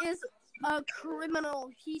is a criminal.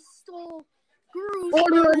 He stole Guru's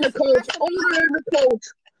Order in the cult. recipe. Order in the cult.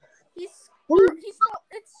 He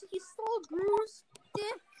stole Guru's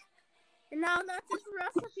dick. And now that's his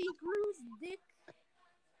recipe, Guru's dick.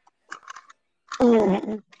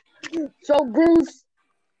 So Gru's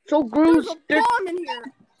There's a dick. bomb in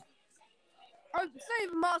here. I'm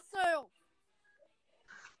saving myself.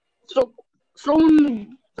 So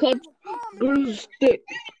someone cut There's a bomb in Gru's here. dick.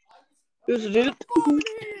 Is it? There's a bomb in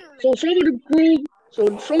here. So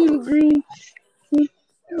someone grew.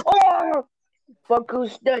 Oh, fuck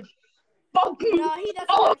who's dead? Fuck you. No, he doesn't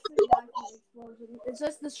actually die from the explosion. It's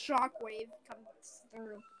just the shockwave comes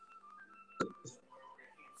through.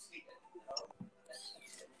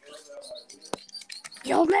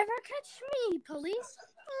 You'll never catch me, police.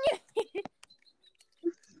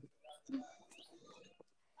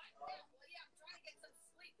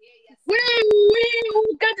 Woo,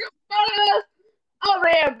 get your fella over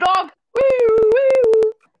here, dog.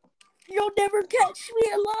 Woo. You'll never catch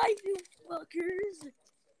me alive, you fuckers.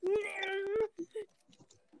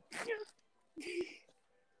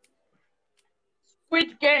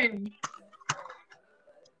 Squid Game.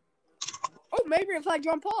 Oh, maybe if I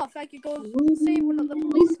jump off, I could go save one of the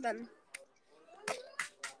policemen.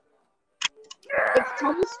 If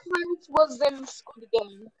Thomas Hanks was in Squid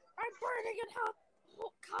Game. I'm burning in hot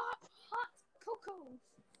cocoa.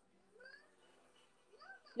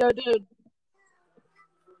 Yeah, dude.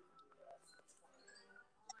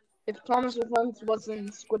 If Thomas Hanks was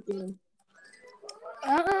in Squid Game.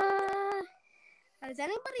 Has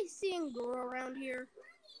anybody seen Guru around here?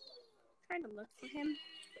 I'm trying to look for him.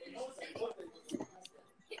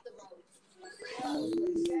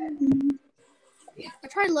 I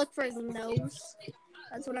try to look for his nose.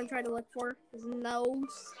 That's what I'm trying to look for. His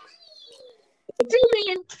nose. What do you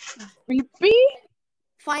mean? Creepy?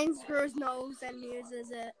 Finds Guru's nose and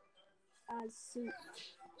uses it as soup.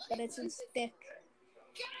 But it's a stick.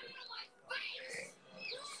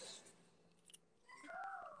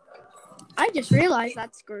 I just realized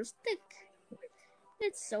that's Guru's stick.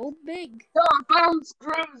 It's so big. No, I found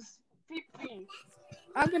Screw's pee-pee.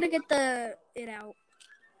 I'm gonna get it out.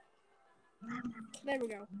 There we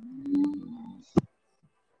go.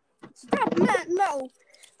 Stop, Matt! No!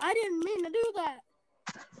 I didn't mean to do that!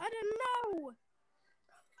 I didn't know!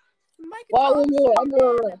 Mike, Follow you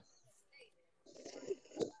under arrest.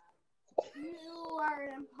 You are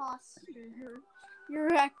an imposter.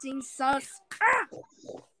 You're acting sus. Ah!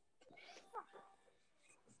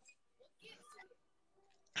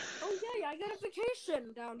 Oh yay, I got a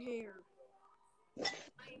vacation down here.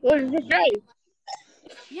 What did you say?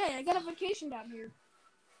 Yay, I got a vacation down here.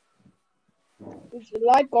 It's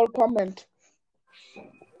like or comment.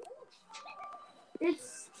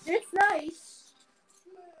 It's nice.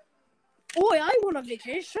 Boy, I want a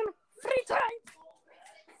vacation. Free time.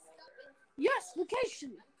 Yes,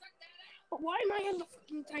 vacation. But why am I in the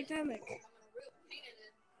fucking Titanic?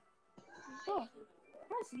 Oh,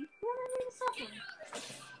 I see. What am I suffering?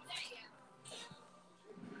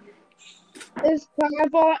 It's time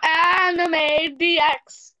for Anime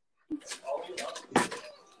DX.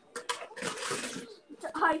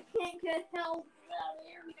 I can't get help.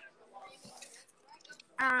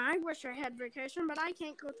 I wish I had vacation, but I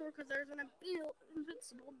can't go through because there's an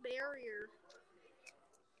invincible barrier.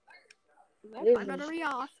 Well, I better be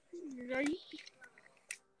off. Right?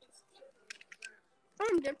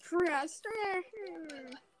 I'm depressed.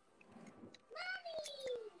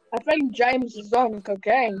 I think James is on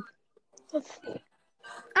cocaine.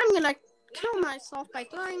 I'm gonna kill myself by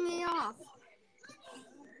throwing me off.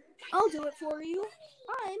 I'll do it for you.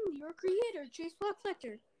 I'm your creator, Chase Block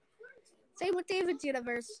Flicker. Same with David's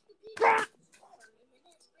universe.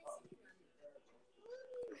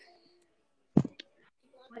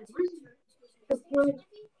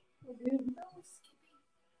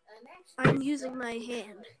 I'm using my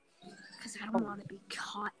hand because I don't want to be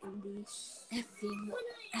caught in the effing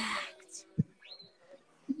act.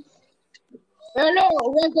 Hello,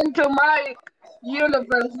 welcome to my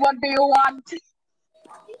universe. What do you want?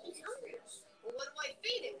 What do I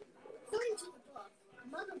feed it? According to the book,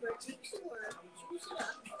 Mother Bird takes the worm, chews it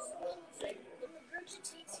up, swallows it, then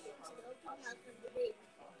regurgitates it into the open mouth of the baby.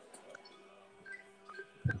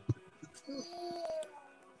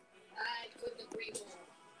 I couldn't agree more.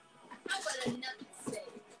 How about a nut say?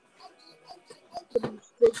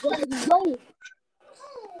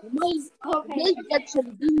 Okay. Get some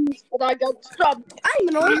beans, but I got some. I'm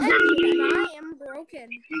an old engine and I am broken.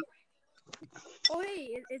 Oh,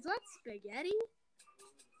 hey, is that spaghetti?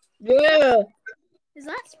 Yeah. Is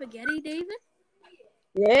that spaghetti, David?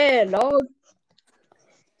 Yeah, no.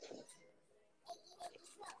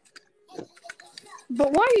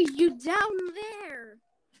 But why are you down there?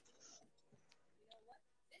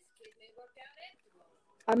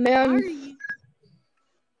 I Why are mean, you...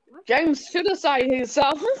 James suicide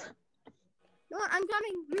himself. No, I'm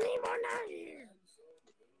coming. Me more down here.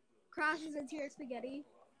 Crashes into your spaghetti.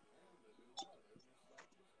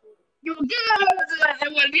 You know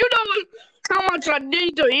how much I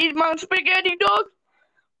need to eat my spaghetti, dog?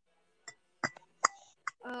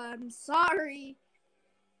 I'm sorry.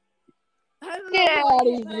 I don't Get know. out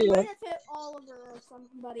of I here. might have hit Oliver or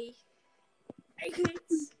somebody.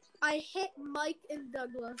 I hit Mike and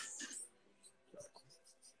Douglas.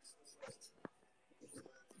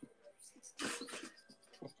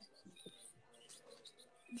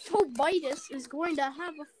 Tobias is going to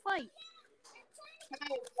have a fight.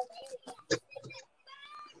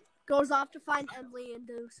 Goes off to find Emily and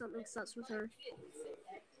do something sus with her.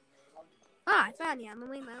 Ah, I found you,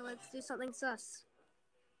 Emily. Now let's do something sus.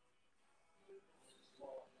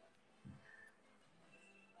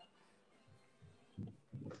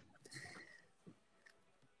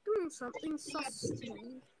 Doing something sus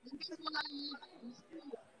today.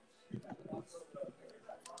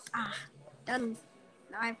 Ah, done.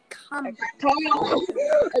 I've come. And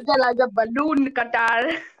then I got balloon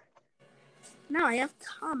cutter. Now I have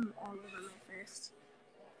cum all over my face.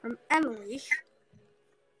 From Emily.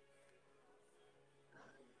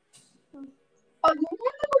 Oh, you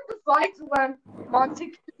remember the fight when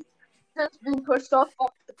Monty has been pushed off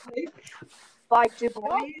the cliff by two boys?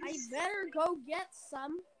 Well, I better go get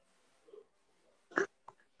some.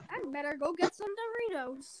 I better go get some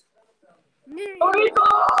Doritos.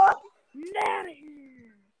 Doritos! Natty!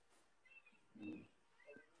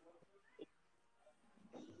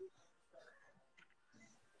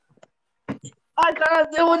 I gotta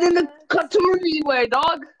do it in the cartoony way,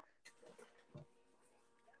 dog.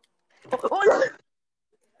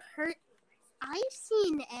 I've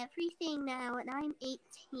seen everything now, and I'm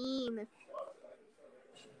 18.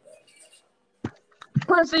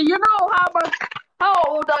 Pussy, you know how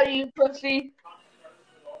old are you, pussy?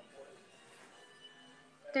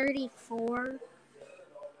 34.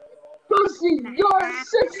 Pussy, you're a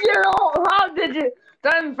 6-year-old. How did you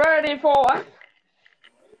turn 34?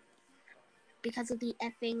 Because of the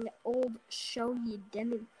effing old show, you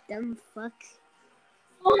dumb fuck.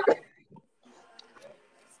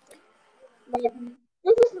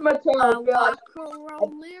 This is Mattel, guys.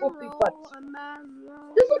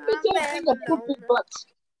 This is Mattel being a poopy butt.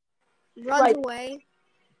 Runs Right. away.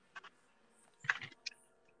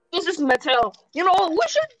 This is Mattel. You know, we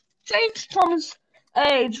should change Thomas'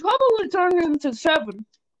 age. Probably turn him to 7.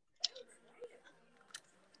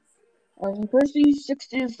 And Percy's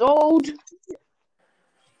 6 years old.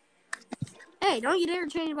 Hey, don't you dare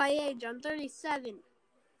change my age. I'm 37.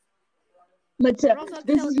 Mattel.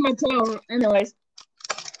 This is Mattel. Anyways.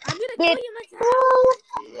 I'm gonna kill you, Mattel.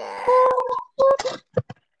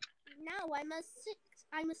 No,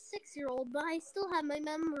 I'm a 6-year-old, but I still have my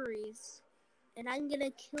memories. And I'm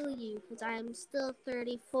gonna kill you because I am still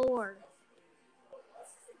 34.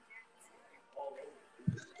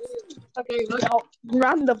 Okay, now,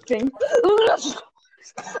 random thing.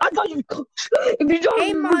 I thought you could. If you don't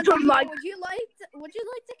Hey, Monty, like. would you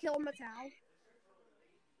like to kill Mattel?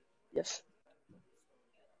 Yes.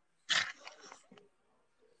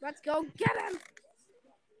 Let's go get him.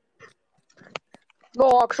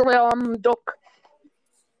 No, actually, I'm Duck.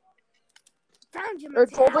 Found you,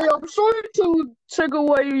 It's over. Mattel. I'm sorry to take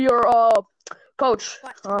away your coach.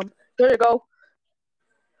 What? There you go.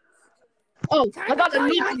 Oh, Time I got to a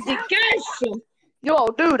tell you, notification. Yo,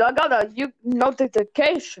 dude, I got a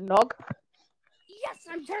notification, dog. Yes,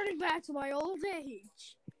 I'm turning back to my old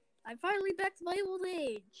age. I'm finally back to my old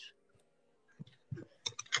age.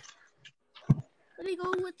 Let me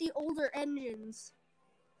go with the older engines.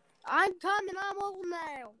 I'm coming, I'm old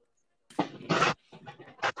now.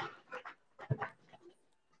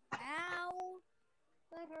 Ow.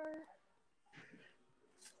 That hurt.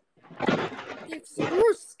 It's the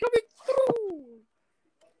horse coming through.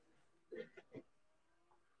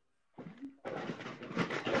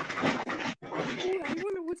 Oh, I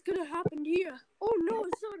wonder what's gonna happen here. Oh no,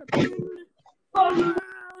 it's not a pin.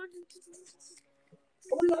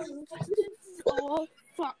 Oh,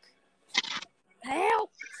 fuck.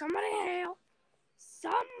 Help! Somebody help!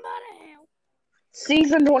 Somebody help!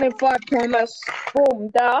 Season 25, Thomas. Boom,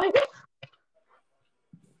 die.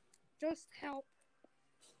 Just help.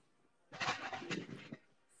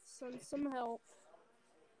 Send some help.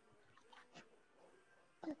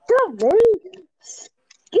 Don't worry.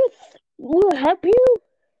 Skip will help you.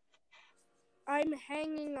 I'm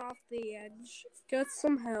hanging off the edge. Get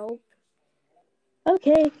some help.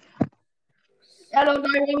 Okay. Hello,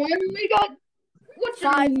 911. We got. What's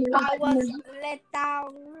your name? I was let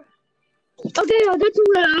down. Okay, that's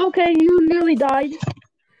alright. Okay, you nearly died.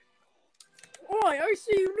 Oi, I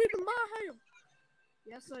see you needed my help.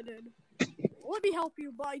 Yes, I did. Let me help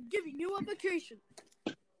you by giving you a vacation.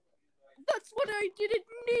 That's what I didn't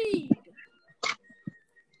need.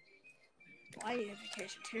 Well, I need a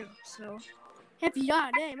vacation too, so. Happy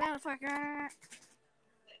goddamn motherfucker.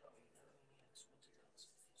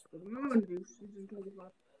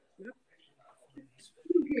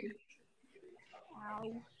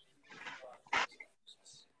 Wow.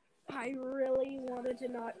 I really wanted to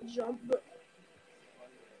not jump, but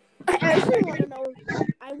I actually want to know.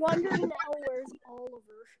 I wonder now where's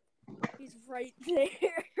Oliver. He's right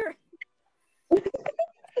there.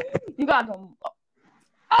 You got him.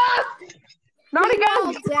 Ah! Not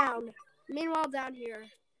again. Meanwhile, down here.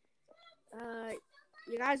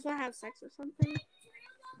 You guys want to have sex or something?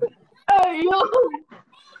 Hey, yo.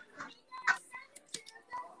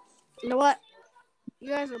 You know what? You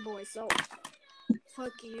guys are boys, so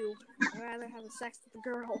fuck you. I'd rather have sex with a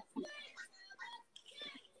girl.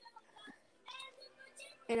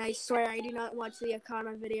 And I swear I do not watch the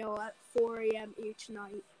Akana video at 4 a.m. each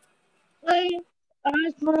night. And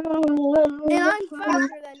I'm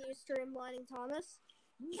faster than you, streamlining Thomas.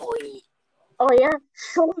 Boy. Oh yeah?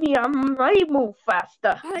 Show me, I'm way more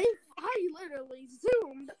faster. I literally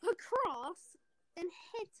zoomed across and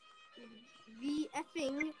hit the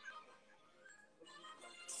effing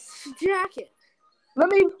jacket. Let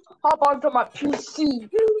me hop onto my PC.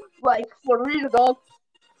 Like, for real, dog.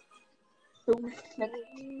 Why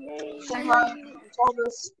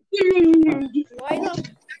the...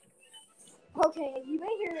 Okay, you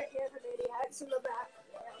may hear idiots in the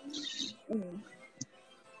background.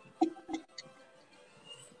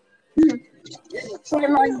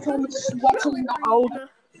 Like Thomas watching now.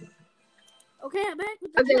 Okay, I'm back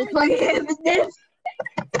with the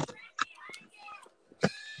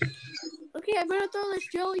Okay, I'm gonna throw this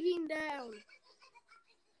jelly bean down.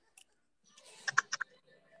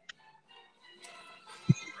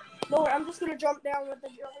 No, I'm just gonna jump down with the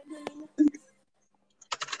jelly bean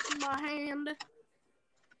in my hand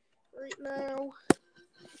right now.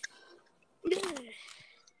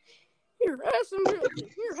 Here, have some jelly bean.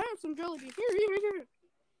 Here, have some jelly bean. Here.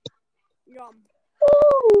 Yum.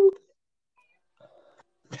 Ooh.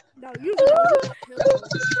 Now use it as a pillow.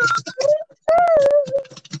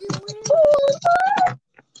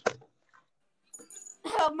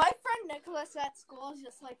 My friend Nicholas at school is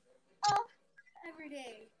just like, every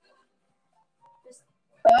day. Just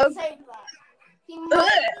saying that. He might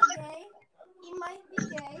be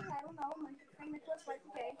gay. I don't know. My friend Nicholas might be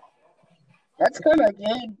gay. That's kind of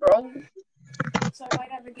gay, bro. So I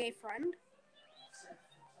might have a gay friend.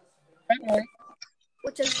 Okay.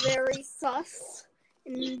 Which is very sus.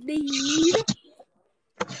 Indeed.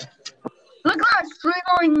 Look at that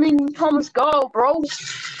streamlining Thomas go, bro.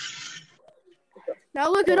 Now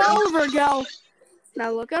look at Oliver go.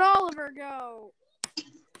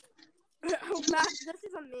 Oh, Matt, this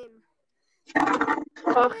is a meme.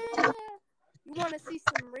 You want to see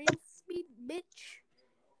some real speed, bitch?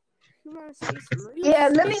 Yeah,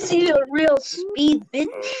 let me see your real speed,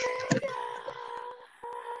 bitch.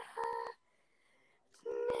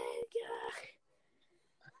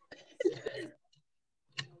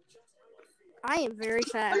 I am very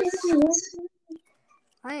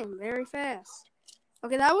fast.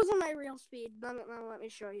 Okay, that wasn't my real speed. Now let me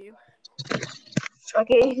show you.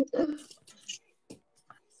 Okay.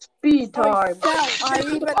 Speed time. I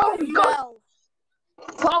even fell.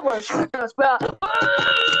 Thomas as well. You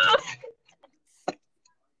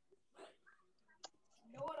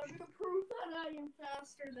know what? I'm gonna prove that I am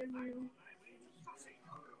faster than you.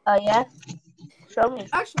 Yeah? Show me.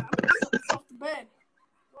 Actually, I'm gonna set myself to bed.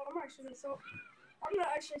 Well, I'm gonna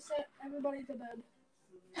actually set everybody to bed.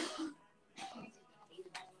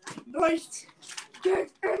 Right.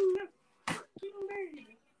 Get in the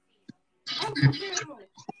fucking bed.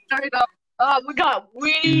 There you go. We got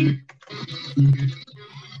Weedy.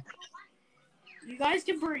 You guys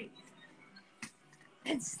can breathe.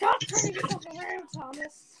 And stop turning yourself around,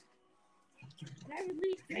 Thomas. And I would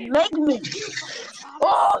leave. Make me.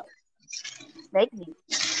 Oh! Make me.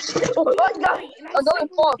 Oh, God. I'm going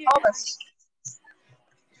for Thomas.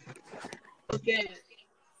 Okay.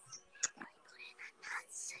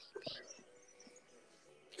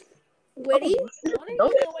 Witty, what are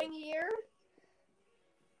you doing here?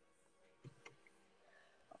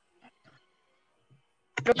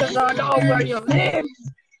 Because I know where you live.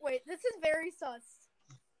 Wait, this is very sus.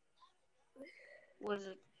 What is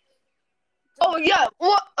it? Oh, yeah.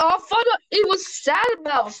 What? I thought it was Sad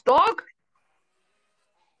Mouse, dog.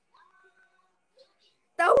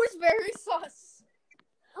 That was very sus.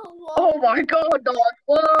 Hello. Oh, my God, dog.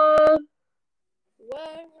 What?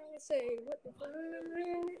 What am I saying? What the fuck?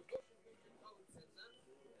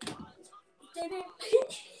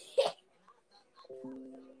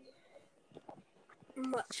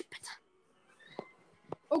 Much better.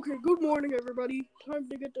 Okay, good morning, everybody. Time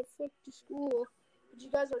to get the fuck to school. But you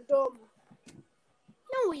guys are dumb.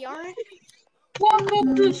 No, we aren't.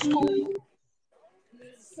 Welcome to school.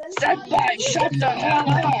 Senpai, shut the hell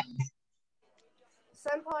up.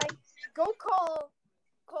 Senpai, go call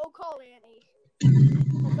Annie.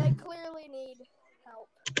 Because I clearly need help.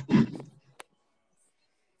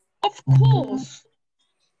 Of course.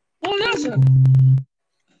 What is it?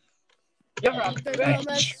 You're a The bitch.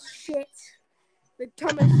 dumbest shit. The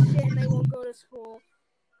dumbest shit, and they won't go to school.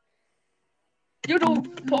 You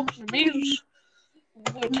don't talk to me,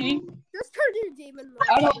 Woody. Just turn your demon mode.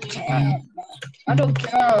 I don't care. I don't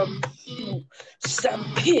care.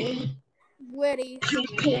 Stampede. Witty.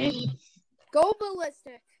 Go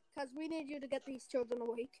ballistic, because we need you to get these children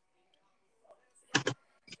awake.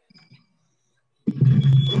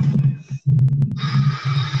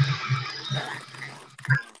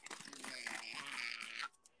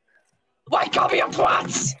 Wake up, you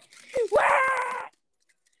brats! What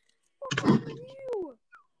are you?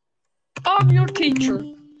 I'm your teacher.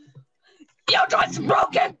 You just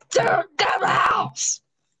broke into the house!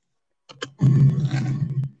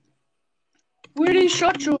 Woody,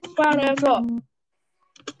 shut your fat ass up.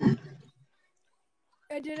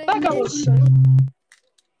 I didn't. Like I was saying.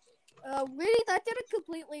 Really, that didn't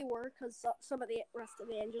completely work because some of the rest of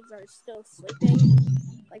the engines are still sleeping.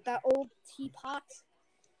 Like that old teapot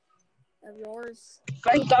of yours.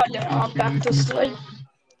 Thank God that I'm back to sleep.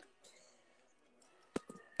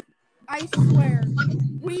 I swear,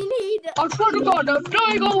 we need. I swear to God, if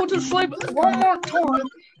I go to sleep one more time,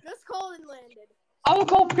 This call and landed. I will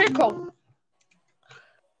call Pickle.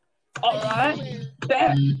 Alright?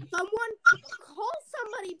 Bet. Someone call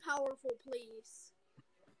somebody powerful, please.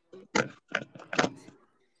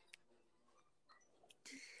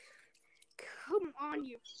 on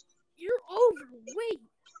you. You're overweight.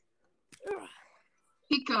 Ugh.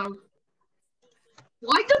 Pico.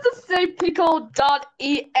 Why does it say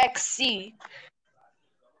pico.exe?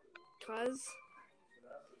 Cause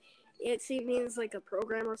EXE means like a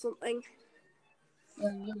program or something.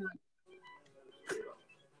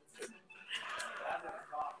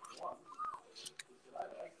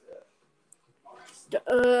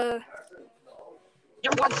 Yo,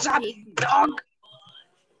 what's up, dog?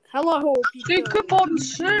 Hello, They Pico. keep on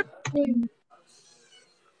sleeping.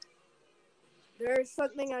 There's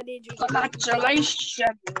something I need you to do.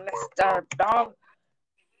 Congratulations, Mr. Dog.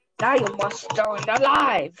 Now you must join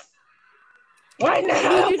alive. Right I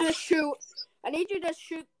now. need you to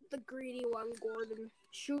shoot the greedy one, Gordon.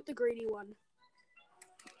 Shoot the greedy one.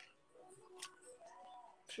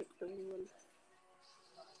 Shoot the greedy one.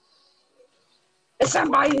 It's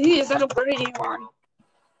somebody here, is a greedy one.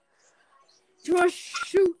 Just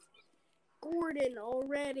shoot Gordon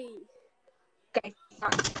already. Okay,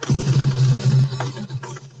 fine.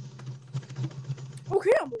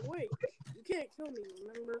 Okay, I'm awake. You can't kill me,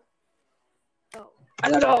 remember? Oh. I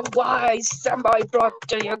don't know why somebody broke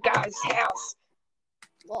to your guy's house.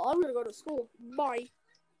 Well, I'm gonna go to school. Bye.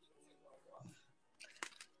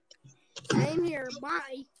 Same here.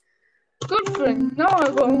 Bye. Good thing. Now I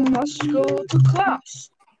must go to class.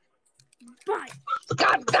 Bye.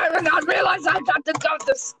 God damn it, I realize I got to go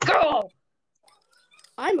to school.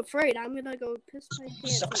 I'm afraid I'm gonna go piss my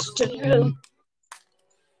pants. Sucks to you.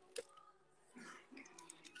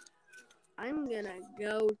 I'm gonna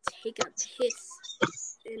go take a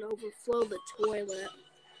piss and overflow the toilet.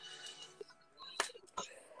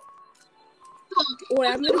 Or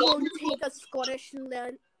I'm gonna go take a Scottish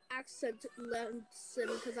accent lesson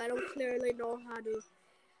because I don't clearly know how to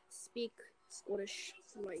speak Scottish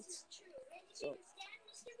right. So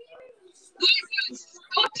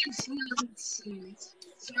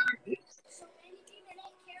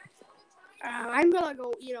I'm gonna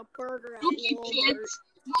go eat a burger at Walmart.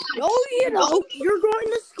 Oh, you're going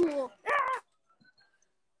to school. Ah!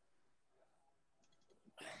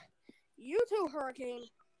 You too, Hurricane.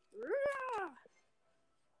 Ah!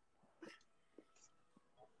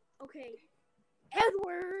 Okay.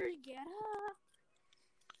 Edward, get up.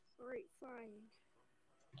 Alright, fine.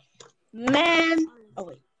 Man. Oh,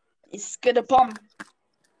 wait. It's good upon.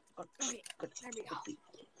 Okay, Good. there we go.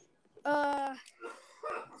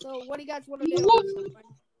 So what do you guys want to do?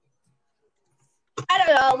 I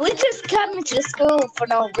don't know. We just come to school for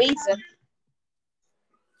no reason.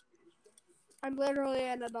 I'm literally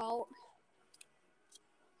an adult.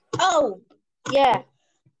 Oh, yeah.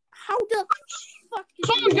 How the fuck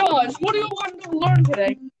did So, guys, what do you want to learn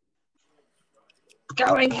today?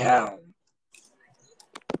 Going home.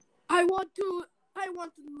 I want to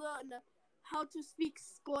learn how to speak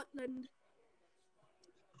Scotland.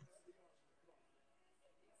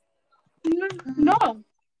 No.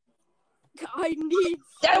 I need.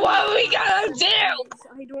 Then what are we gonna do?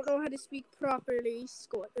 I don't know how to speak properly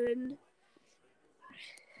Scotland.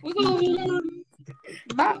 We're gonna learn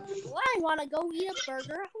math. Well, I want to go eat a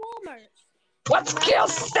burger at Walmart. Let's kill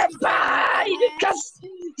Senpai because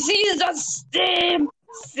she's a steam.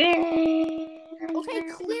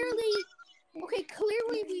 Okay,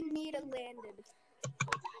 clearly we need a landed.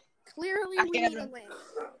 Clearly we need a landed.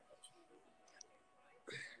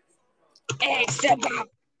 Hey, Senpai.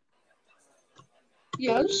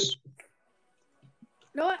 Yes?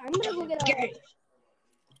 No, I'm gonna go get Okay.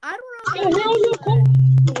 I don't know.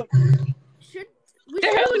 The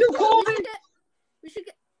hell you call?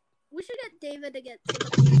 We should get David to get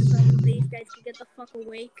Timothy so these guys can get the fuck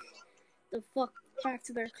awake. The fuck back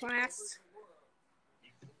to their class.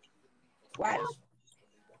 What?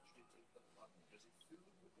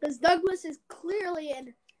 Because Douglas is clearly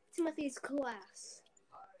in Timothy's class.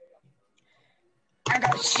 I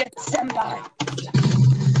got shit, Senpai.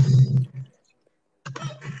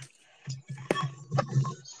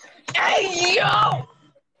 Hey, yo!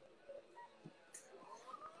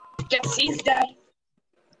 Guess he's dead.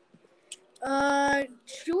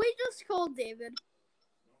 Should we just call David?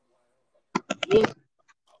 Yeah.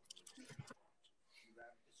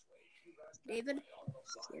 David?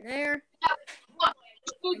 You there? I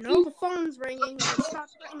know the phone's ringing, but it's not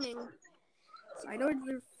ringing. So I know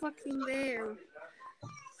you're fucking there.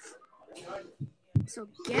 So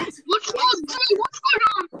get... What's going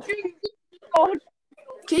on?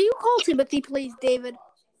 Can you call Timothy, please, David?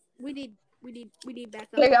 We need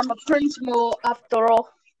backup. Like, I'm a principal after all.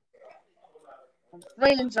 I'm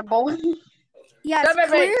principal. Yes, Wait,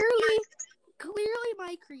 wait, wait. clearly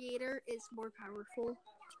my creator is more powerful.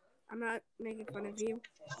 I'm not making fun of you.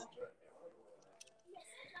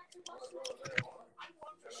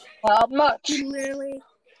 How much? He literally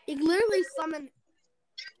summoned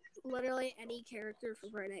literally any character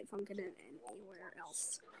from Friday Night Funkin' and anywhere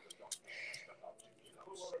else.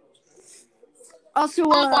 Also,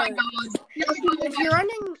 Oh my god. if you're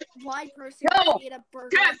wondering why Percy Yo, ate a burger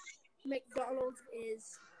Jeff. McDonald's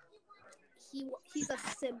is he's a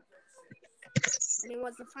simp. And he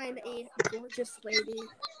wants to find a gorgeous lady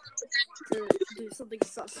to do something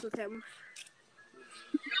sus with him.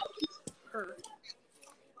 Her.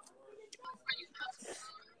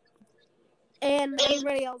 And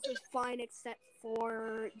everybody else is fine except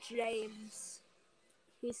for James.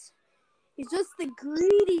 He's just the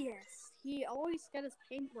greediest. He always got his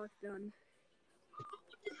paintwork done.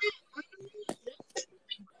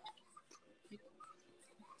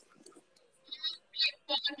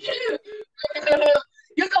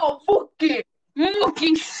 You got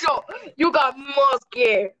Mookie shot. You got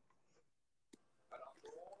Monkey.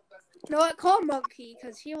 No, I call him Monkey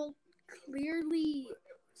because he'll clearly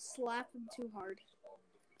slap him too hard.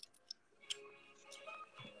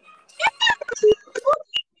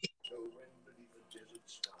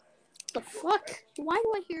 The fuck? Why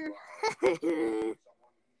do I hear?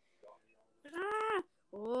 Ah!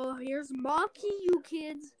 Oh, here's Monkey, you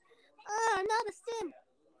kids. Ah, I'm not a simp.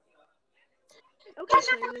 Okay,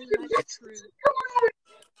 clearly that's true.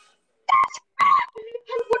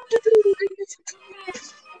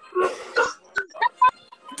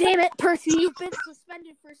 Damn it, Percy, you've been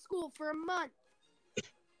suspended for school for a month.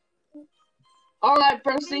 Alright,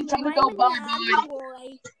 Percy, time to go bye-bye.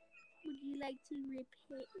 Boy. Would you like to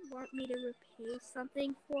want me to repay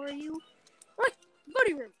something for you? What?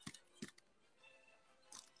 Buddy room.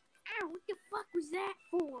 Ow, what the fuck was that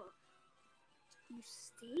for? You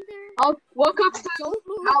stay there? Welcome to Don't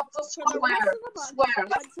move House of for the rest of the month Swear.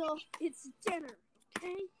 until it's dinner,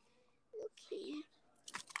 okay? Okay.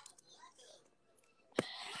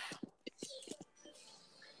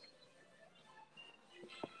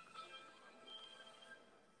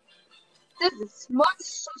 This is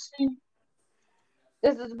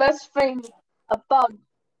This is the best thing about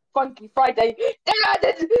Funky Friday.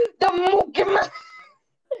 That is the Mookie Man.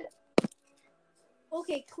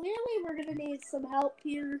 Okay, clearly we're gonna need some help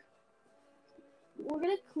here.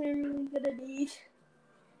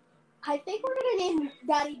 I think we're gonna need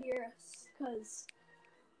Daddy Dearest, because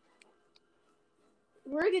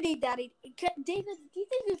we're gonna need Daddy. David, do you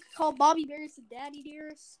think you could call Bobby Dearest and Daddy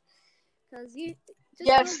Dearest? Because you.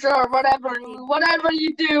 Yeah, sure, whatever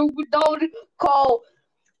you do, don't call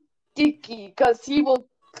Dicky, because he will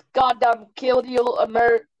goddamn kill you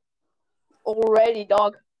already,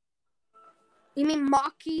 dog. You mean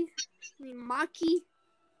Maki?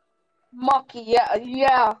 Maki,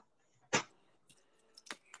 yeah.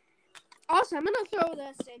 Also, I'm gonna throw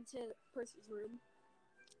this into Percy's room.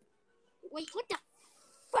 Wait, what the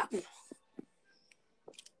fuck?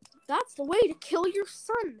 That's the way to kill your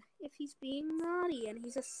son if he's being naughty and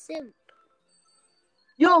he's a simp.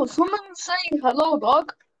 Yo, someone's saying hello,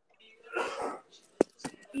 dog.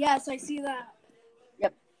 Yes, I see that.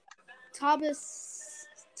 Yep. Thomas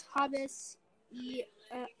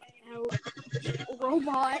E.L.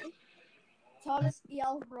 Robot. Thomas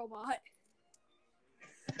E.L. Robot.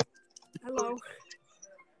 Hello.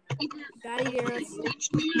 Daddy Dearest.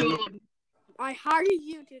 I hire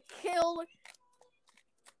you to kill.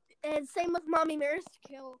 And same with Mommy Maris,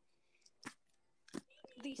 kill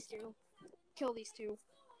these two. Kill these two.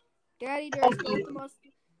 Daddy Dearest,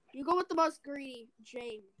 you go with the most greedy,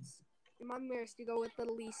 James. And Mommy Maris, you go with the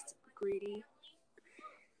least greedy,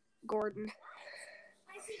 Gordon.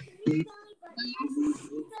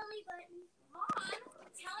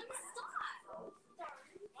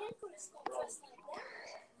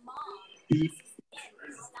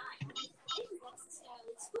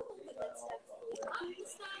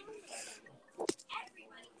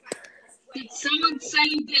 Did someone say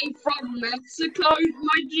they from Mexico,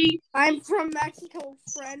 my G? I'm from Mexico,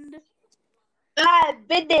 friend.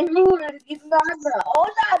 Vete lunes, nada.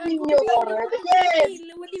 Hola, niño.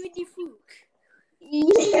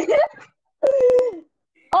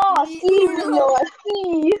 Oh, sí, niño,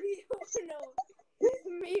 sí.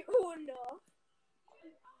 Me uno.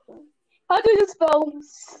 How do you spell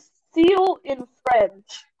seal in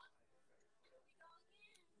French?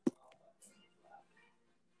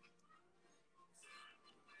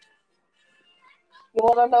 You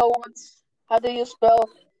wanna know how do you spell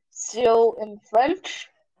seal in French?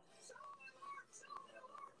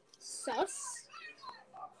 Sus?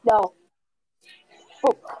 No.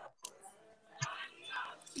 Book.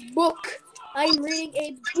 Book. I'm reading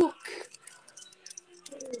a book.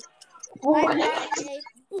 Book. I'm reading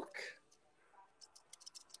a book.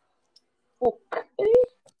 Book.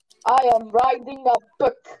 I am riding a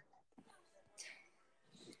book.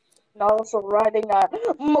 And also riding a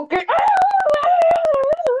monkey.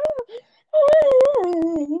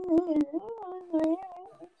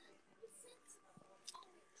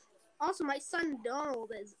 Also, my son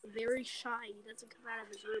Donald is very shy. He doesn't come out of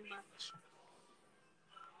his room much.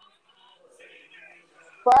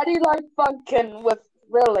 Friday Night Funkin' with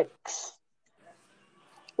relics.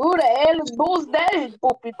 Who the hell knows that is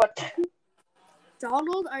poopy butt?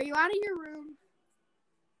 Donald, are you out of your room?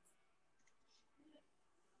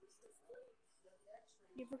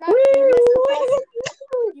 You forgot. You missed the bus.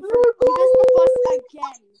 You missed the bus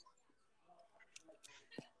again.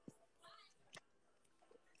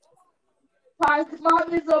 My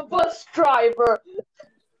mom is a bus driver.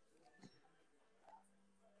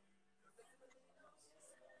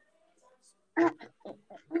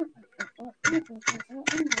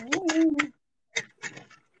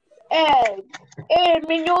 Hey,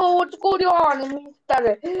 me know what's going on,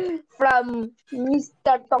 from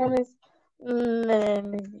Mr. Thomas.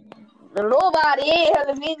 Nobody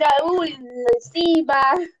has me that who is see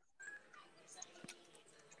by.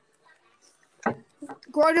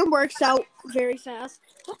 Gordon works out very fast.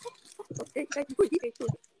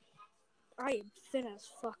 I am thin as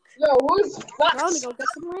fuck. Yo, who's I'm gonna fucked? go get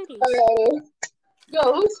some ladies.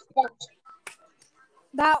 Yo, who's fucked?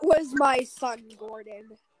 That was my son, Gordon.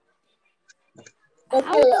 How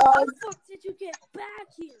Okay, the fuck did you get back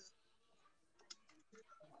here?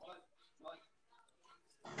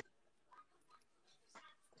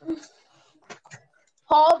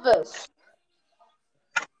 Harvest.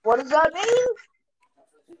 What does that mean?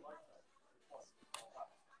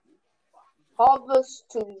 Harvest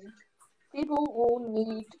to people who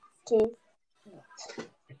need to eat.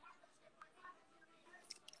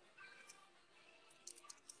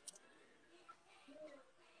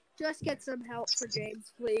 Just get some help for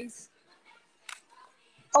James, please.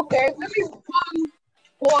 Okay, let me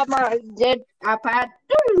pour my dead iPad.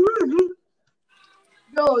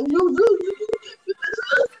 Yo,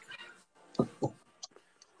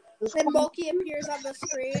 Then Moki appears on the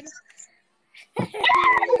screen.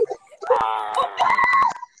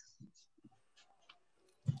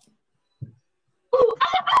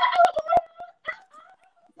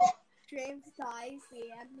 James dies,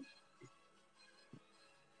 the end.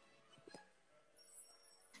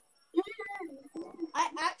 I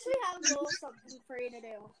actually have a little something for you to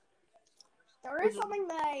do. There is something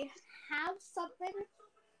that I have something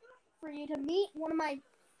for you to meet one of my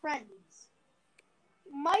friends.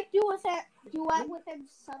 Might do a duet with him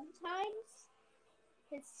sometimes.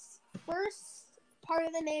 His first part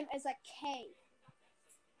of the name is a K.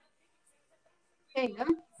 Hey,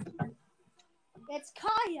 It's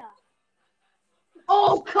Kaya.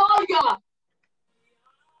 oh, Kaya!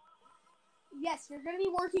 Yes, you're going to be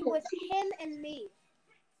working with him and me.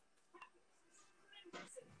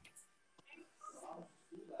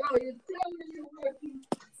 Yo, you tell me you're working.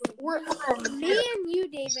 Me and you,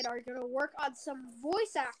 David, are going to work on some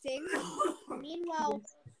voice acting. Meanwhile,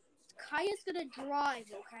 Kaya's going to drive,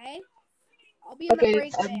 okay? I'll be in the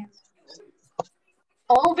break van.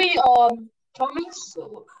 I'll be, Thomas.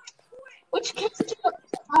 Which character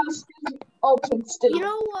has been open still? You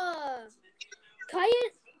know, Kaya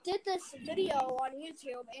did this video on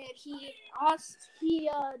YouTube, and he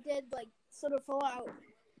did, like, sort of Fallout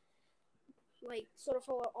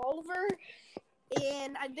Oliver,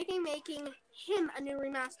 and I'm thinking of making him a new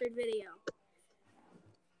remastered video.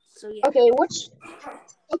 So, yeah. Okay,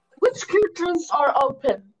 which characters are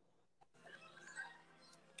open?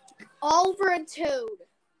 Oliver and Toad.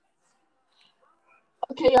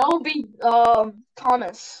 Okay, I'll be,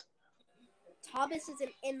 Thomas. Thomas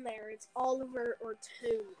isn't in there. It's Oliver or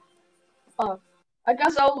Toad. Oh, I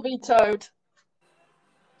guess I'll be Toad.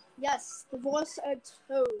 Yes, the voice of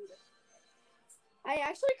Toad. I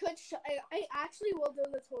actually could. I actually will do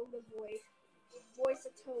the Toad voice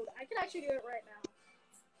of Toad. I can actually do it right now.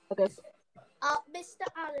 Okay. Mr.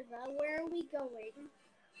 Oliver, where are we going?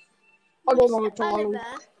 I don't know Mr. what to do. Oliver.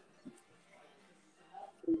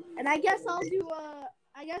 And I guess I'll do.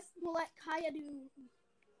 I guess we'll let Kaya do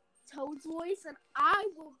Toad's voice, and I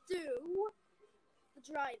will do the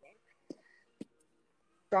driving.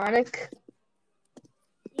 Sonic.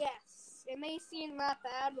 Yes, it may seem that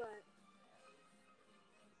bad, but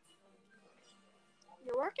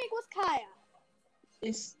you're working with Kaya.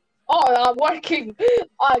 I'm working.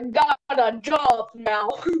 I got a job now.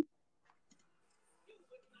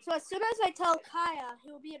 So as soon as I tell Kaya,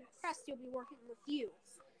 he'll be impressed. He'll be working with you.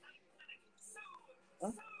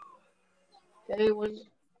 Okay,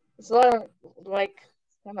 is that like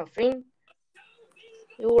kind of thing?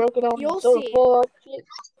 You working on You'll sort see. of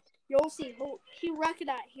You'll see. He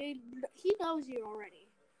recognized. He knows you already.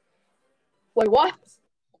 Wait, what?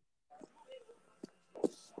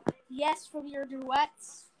 Yes, from your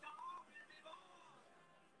duets.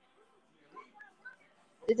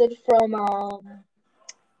 Is it from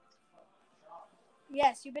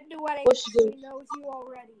Yes, you've been duetting, What's so good? he knows you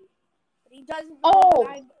already. But he doesn't know Oh!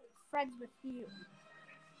 that I'm friends with you.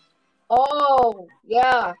 Oh,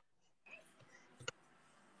 yeah.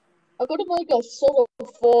 I'm gonna make a solo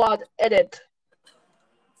Fallout edit.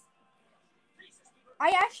 I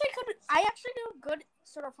actually do good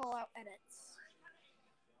sort of Fallout edits.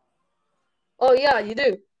 Oh yeah, you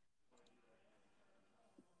do.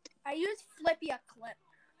 I use Flippy a clip.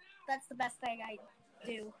 That's the best thing I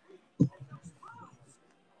do.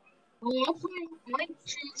 Well, I might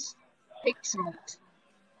choose Pixart.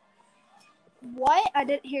 What? I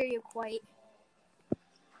didn't hear you quite.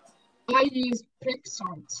 I use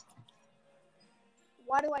Pixart.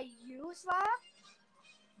 Why do I use that?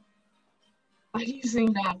 I'm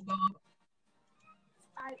using that though.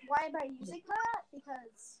 Why am I using that?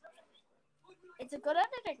 Because it's a good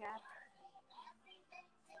editing app.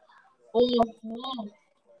 Oh.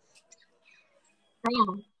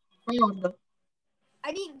 Hang on.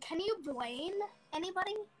 I mean, can you blame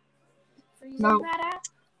anybody for using No. that app?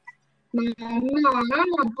 No, I'm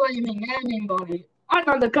not blaming anybody. I'm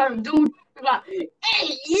not the kind of dude like,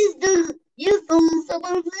 hey, you do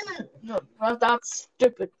someone's in it. No, that's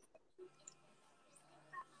stupid.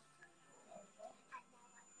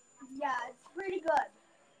 Yeah, it's pretty good.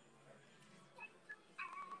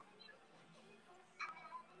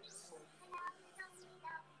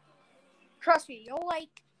 Trust me, you might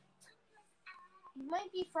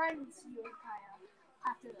be friends, you and Kaya,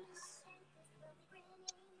 after this.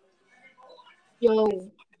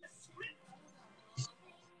 Yo,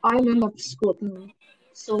 I'm in Scotland,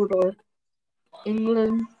 Sodor,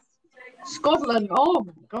 England, Scotland. Oh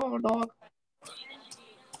my god, dog.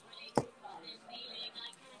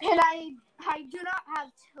 And I do not have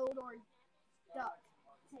Toad or Duck.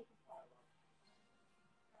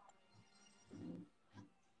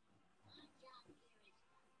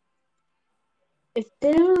 If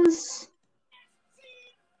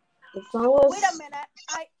I was. Wait a minute,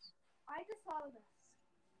 I just thought of this.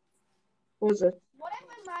 What was it? What if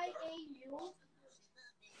in my AU,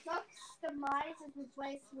 Duck's demise is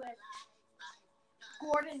replaced with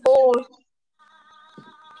Gordon?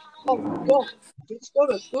 Oh god, it's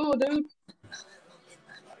what a cool dude.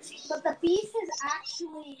 But the beast is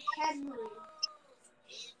actually Henry.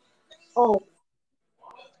 Oh.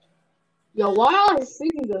 Yo, why am I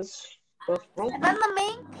seeing this stuff, bro? And then the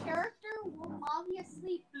main character will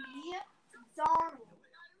obviously be Donald.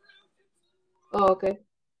 Oh, okay.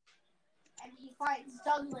 And he fights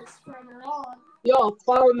Douglas further on. Yo,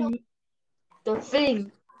 found the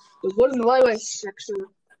thing. The wooden railway section.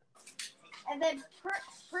 And then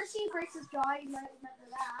Percy breaks his jaw, you might remember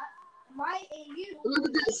that. My AU Look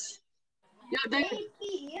at this. Yeah, may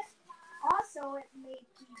be also it may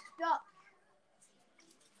be Duck.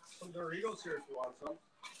 Some Doritos here if you want some.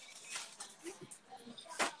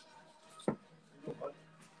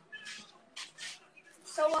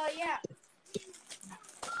 So yeah.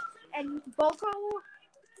 And Boko,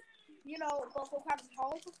 Boko comes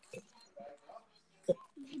home.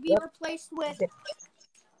 Be replaced with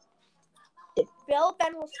Bill.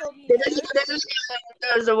 Ben will still be there.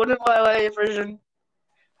 There's a wooden railway version.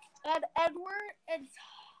 And Edward and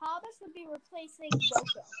Thomas would be replacing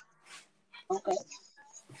Boko. Okay.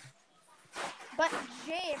 But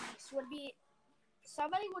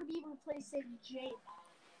somebody would be replacing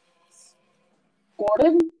James.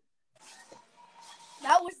 Gordon?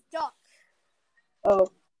 That was Duck. Oh.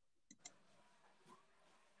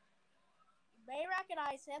 You may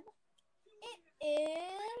recognize him. It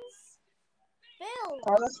is Bill.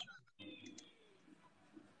 Thomas?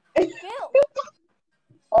 Bill.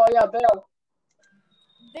 Oh yeah, Bill.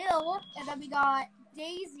 Bill, and then we got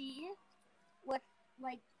Daisy with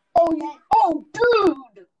Oh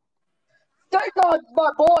dude! They got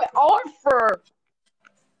my boy Arthur.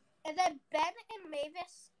 and then Ben and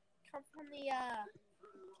Mavis come from the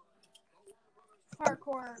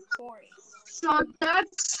parkour quarry. So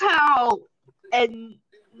that's how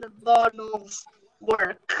the bottles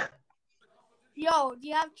work. Yo, do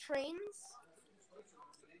you have trains?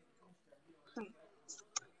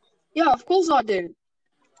 Yeah, of course I do.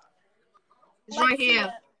 It's Let's right see here,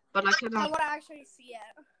 it. but I I cannot. want to actually see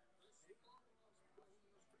it.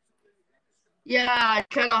 Yeah, I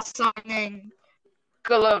cannot sign in.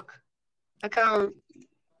 Good luck. I can't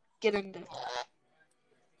get in there.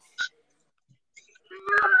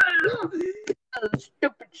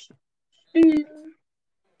 Stupid.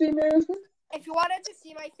 If you wanted to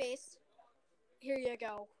see my face, here you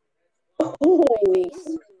go. Oh, My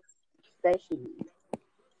face. special.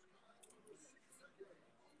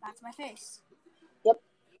 That's my face.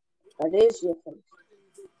 That is your face.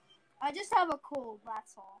 I just have a cold,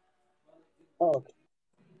 that's all. Oh,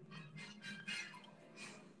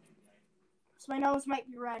 So my nose might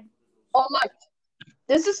be red. oh, look.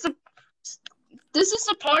 This is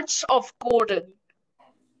the parts of Gordon.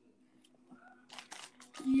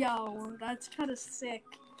 Yo, that's kind of sick.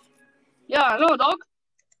 Yeah, I know, dog.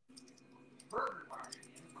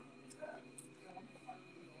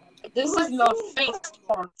 This is not face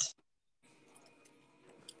part.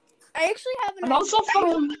 I actually have an And also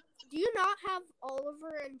from Do you not have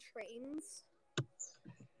Oliver and Trains?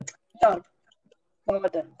 no, I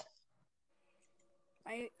didn't.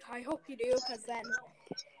 I hope you do, because then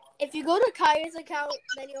if you go to Kaya's account,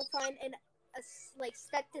 then you'll find like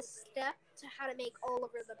step to step to how to make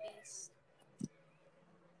Oliver the Beast.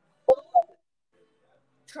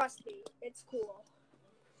 Trust me, it's cool.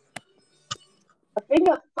 I think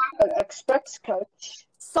I found an express coach.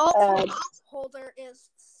 Salt holder is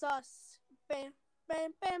sus. Bam,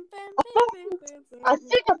 bam, bam, bam, bam, bam, bam, I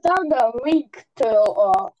think I found a link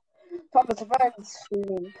to Thomas Evans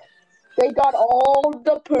link. They got all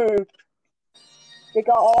the poop. They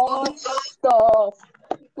got all the stuff.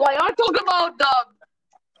 Like I talk about the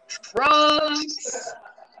trucks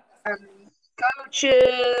and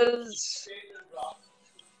coaches.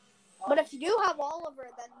 But if you do have Oliver,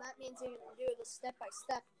 then that means you can do the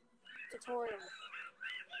step-by-step tutorial.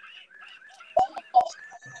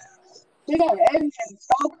 They got engines,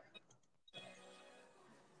 dog.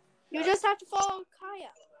 You just have to follow Kaya.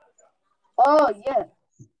 Oh yeah,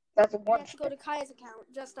 that's a You one. have to go to Kaya's account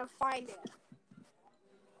just to find it.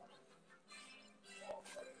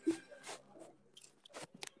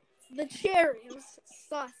 The cherries,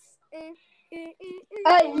 sus. Hey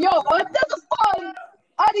yo, I never find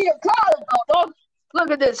any of Cloud dog.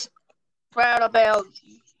 Look at this. Clarabelle.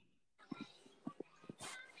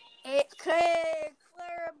 Okay,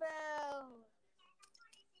 Clarabelle.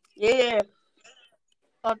 Yeah.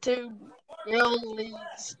 Our two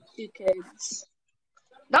girlies, two kids.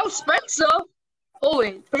 Now Spencer.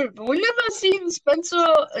 Holy poop. We never seen Spencer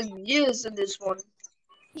in years in this one.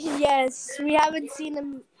 Yes, we haven't seen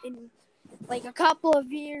him in like a couple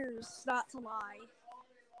of years, not to lie.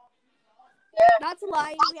 Yeah. Not to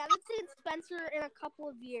lie, we haven't seen Spencer in a couple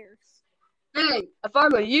of years. Hey, I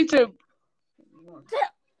found on YouTube.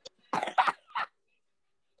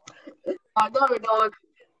 I know, dog.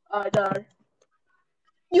 I know.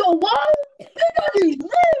 Yo, what? You guys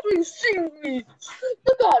never see me.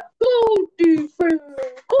 You got Goldie food.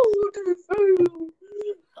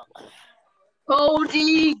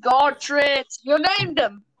 Cody, Gottrid. You named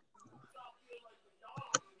them.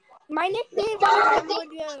 My nickname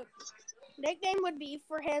would be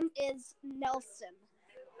for him is Nelson,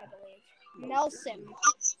 I believe. Nelson.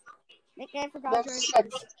 Nickname for Gottrid.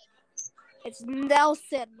 It's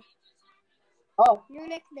Nelson. Oh. New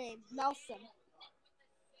nickname, Nelson.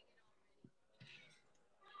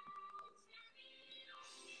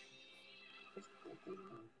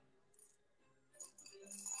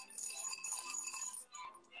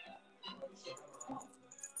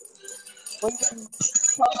 When you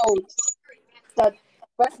told that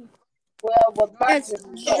what matters.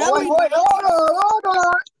 Hold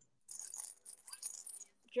on.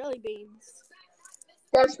 Jelly beans.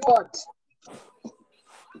 Guess what?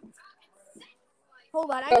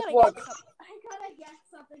 Hold on, I Guess gotta what? get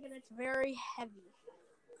something and it's very heavy.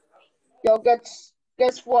 Yo, guess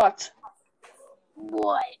what?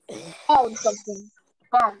 What? Found something.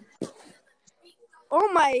 Found. Oh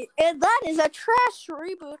my, and that is a trash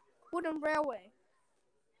reboot wooden railway.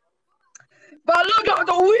 But look at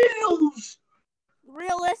the wheels!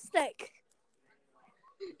 Realistic.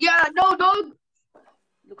 Yeah, no, dog.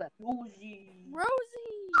 Look at Rosie.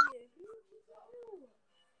 Rosie!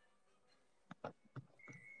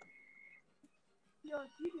 Yo,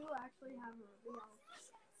 if you do actually have a real...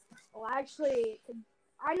 Well, actually,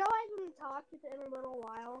 I know I haven't talked with him in a little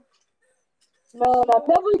while. Man, I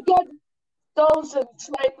never get those in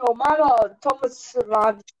like no matter Thomas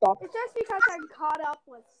Evans stuff. It's just because I'm caught up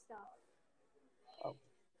with stuff. Oh.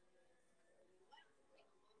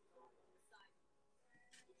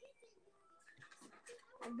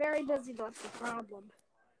 I'm very busy, that's the problem.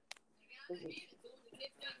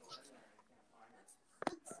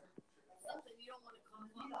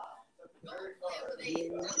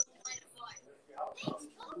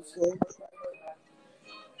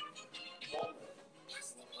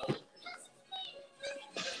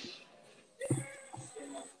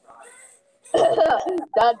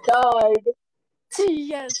 That died.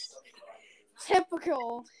 Yes.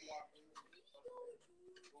 Typical.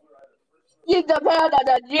 In the man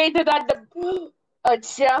and created a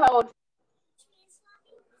child.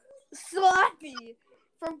 Slappy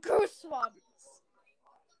from Goosebumps.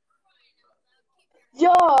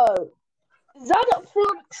 Yo, is that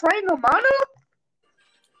from Trainer Mana?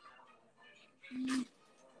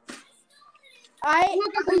 I've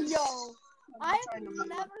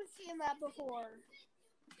never seen that before.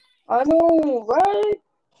 I know, right?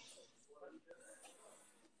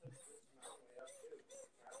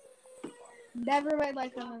 Never in my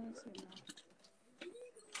life I've ever seen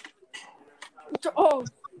that. Oh,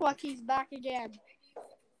 fuck, he's back again.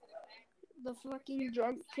 The fucking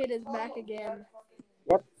drunk kid is back again.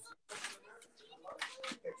 Yep.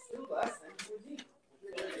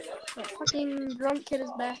 The fucking drunk kid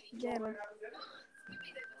is back again.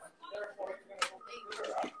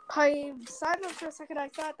 I signed up for a second, I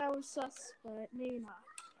thought that was sus, but maybe not.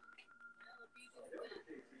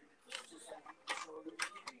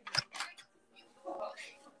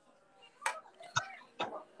 I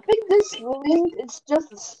think this link is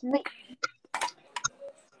just a snake.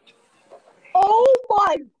 Oh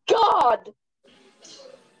my god!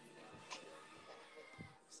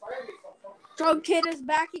 Drunk kid is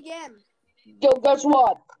back again. Yo, guess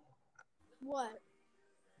what? What?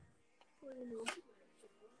 What do you mean?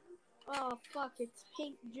 Oh, fuck, it's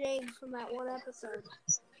Pink James from that one episode.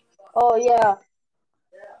 Oh yeah.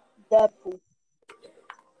 Deadpool.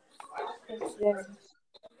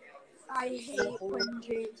 I hate when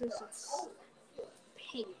James is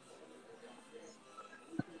pink.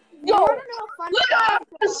 Yo, You wanna know a fun fact?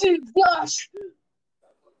 gosh!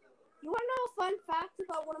 You wanna know a fun fact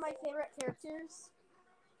about one of my favorite characters?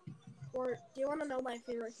 Or do you wanna know my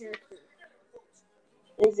favorite character?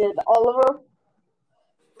 Is it Oliver?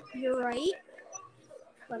 You're right,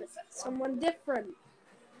 but it's someone different.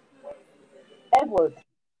 Edward.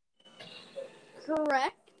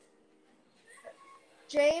 Correct.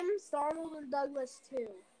 James, Donald, and Douglas too.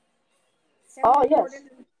 Same Oh, with yes.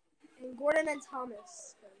 Gordon and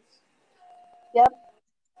Thomas. Yep.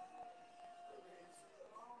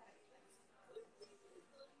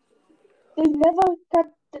 They never got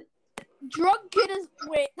Drunk kid is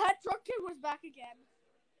that drunk kid was back again.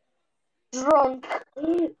 drunk.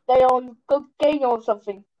 They on cocaine or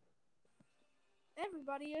something.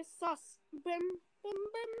 Everybody is sus. Bim, bim,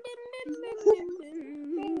 bim, bim, bim,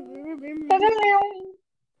 bim, bim, bim, bim.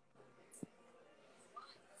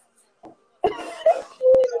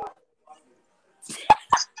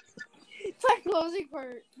 That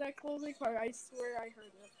closing part, I swear I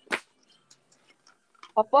heard it.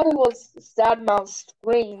 I thought it was Sad Mouse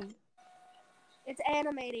scream. It's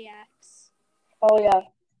Animaniacs. Oh yeah.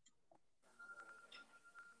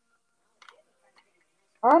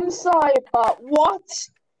 I'm sorry, but what?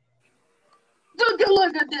 Take a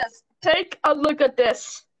look at this. Take a look at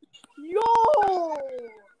this. Yo!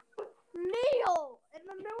 Neil! In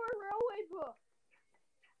the newer railway book.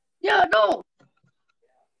 Yeah, no.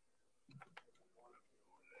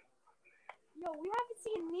 Yo, we haven't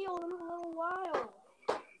seen Neil in a little while.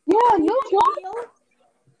 Yeah, no what? Neil?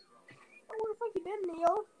 Oh, where the fuck you been,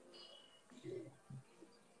 Neil?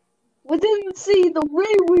 We didn't see the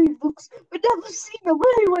railway books. We never seen the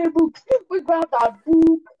railway books. We grabbed that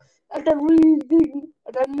book and then reading,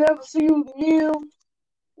 and then never see you Neil.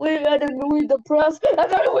 We and then read the press, and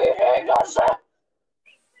then we hang ourselves.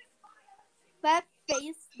 That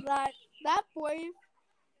face, that boy.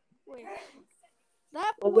 Wait.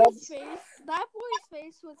 That Was boy's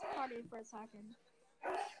face was funny for a second.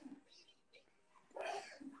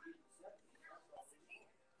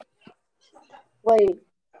 Wait.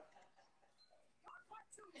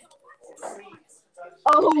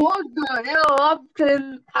 Oh, what the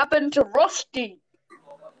hell happened to Rusty?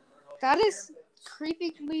 That is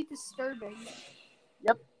creepily disturbing.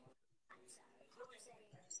 Yep.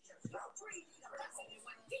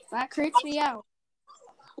 That creeps me out.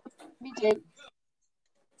 Me too.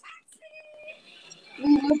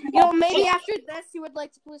 You know, maybe after this you would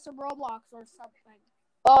like to play some Roblox or something.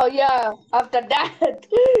 Oh yeah, after that.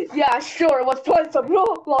 Yeah, sure, let's play some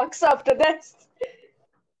Roblox after this.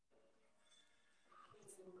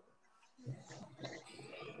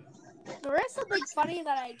 There is something funny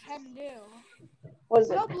that I can do. What is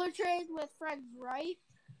You it? know Blue Train with friends, right?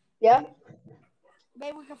 Yeah?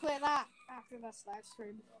 Maybe we can play that after this live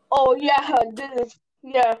stream. Oh yeah, this.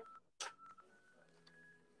 Yeah.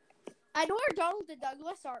 I know where Donald and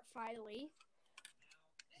Douglas are finally.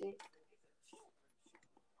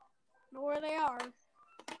 Know where they are.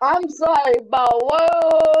 I'm sorry, but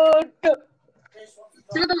what? Take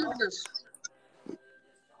a look at this.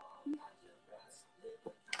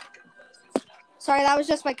 Sorry, that was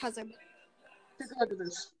just my cousin. Take a look at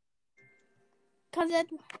this. Cousin,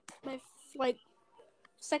 my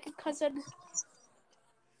second cousin.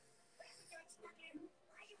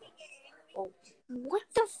 Oh. What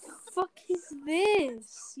the fuck is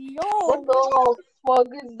this? Yo! What the fuck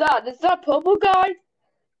is that? Is that purple guy?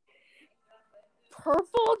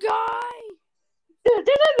 Purple guy?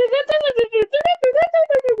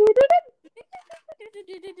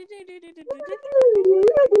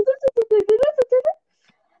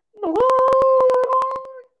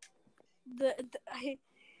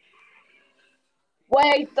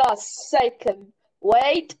 Wait a second.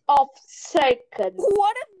 Wait a second.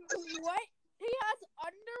 What? He has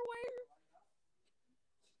underwear?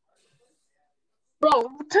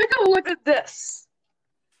 Bro, take a look at this.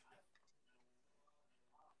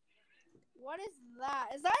 What is that?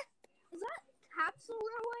 Is that Capsule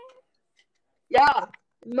Railway? Yeah,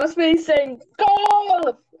 it must be saying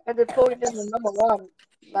goal, and they're pulling in the number one.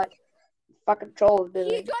 Like fucking trolls, He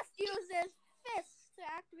dude. just used his fist to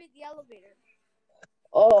activate the elevator.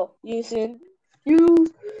 Oh, use your No,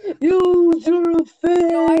 I fist. swear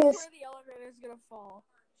the elevator is gonna fall.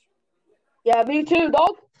 Yeah, me too,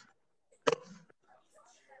 dog.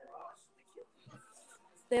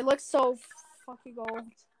 They look so fucking old.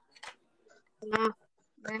 Yeah,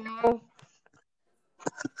 I know.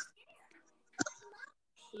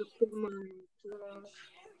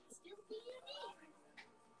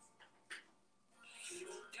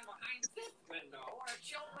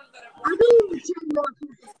 I don't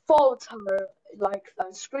filter like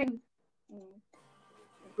a screen,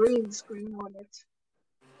 green screen on it.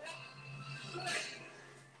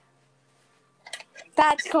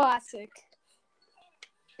 That's classic.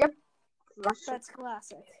 That's That's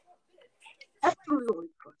classic. absolutely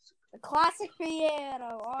classic. A classic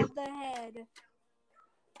piano on the head.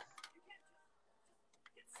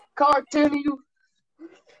 Cartoony,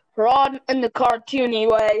 Ron in the cartoony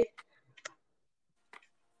way.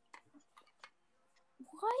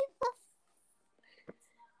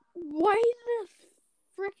 Why the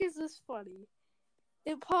frick is this funny?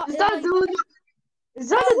 Is that a dude? Is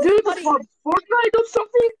that a dude funny. from Fortnite or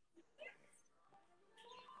something?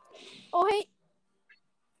 Oh hey,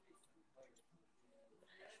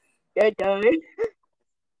 Yeah, dude.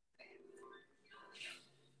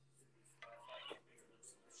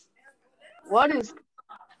 What is?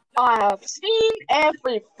 I have seen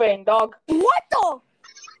everything, dog. what the?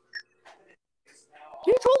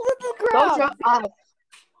 You told him the Don't ground. you?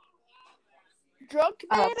 Drunk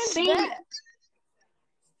I man have is seen. dead.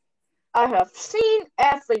 I have seen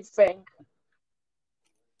everything.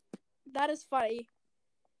 That is funny.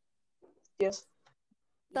 Yes.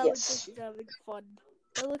 That looks like Yes. she's having fun.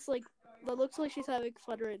 That looks like she's having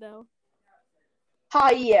fun right now.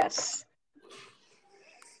 Hi, yes.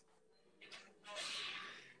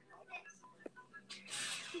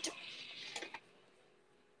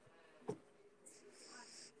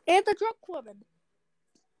 And the drunk woman.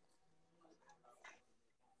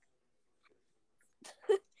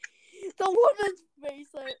 The woman's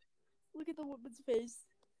face. Look at the woman's face.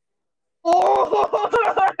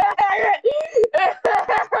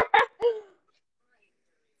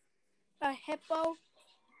 A hippo.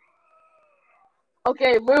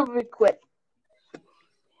 Okay, movie quick.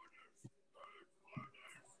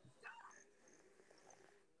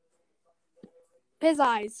 His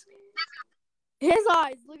eyes. His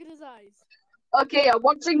eyes. Look at his eyes. Okay, I'm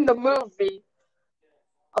watching the movie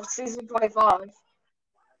of season 25.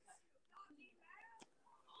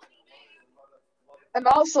 And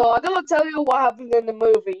also, I'm gonna tell you what happened in the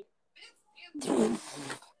movie.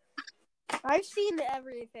 I've seen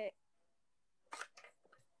everything.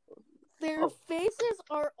 Their faces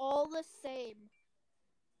are all the same.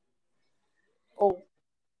 Oh.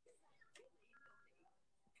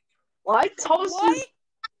 Why Thomas What? is...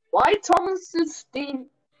 Why Thomas is Dean?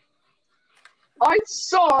 I'm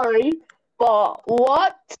sorry, but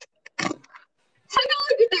what? Take a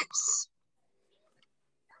look at this.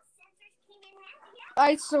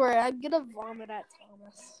 I swear, I'm gonna vomit at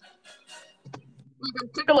Thomas.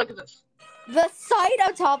 Take a look at this. The sight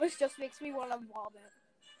of Thomas just makes me want to vomit.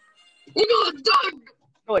 Look at the dog.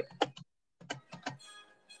 Oh, wait.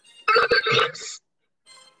 Look at this.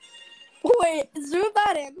 Wait, zoom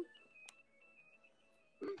that in.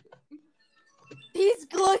 He's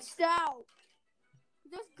glitched out. He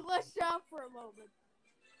just glitched out for a moment.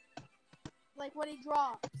 Like when he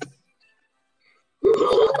drops. His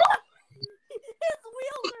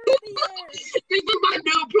wheels are in the air. This is my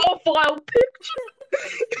new profile picture.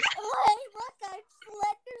 Oh, hey, look, I'm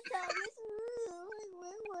Slender Thomas.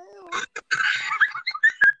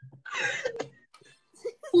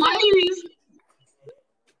 Please.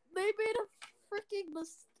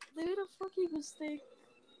 mistake.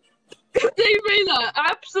 They made an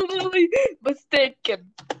absolutely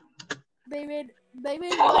mistaken. They made much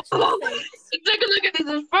mistakes. Take a look at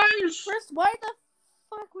this first. First, why the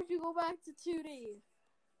fuck would you go back to 2D?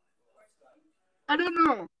 I don't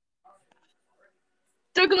know.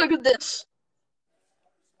 Take a look at this.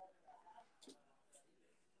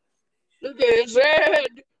 Look at his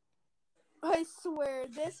head. I swear,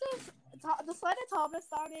 this is the slide of Thomas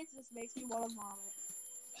nowadays just makes me want to vomit.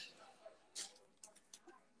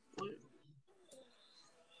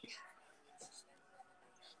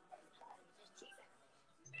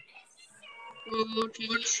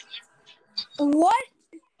 What?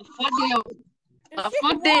 A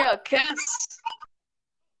fun day, a kiss.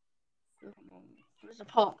 Where's the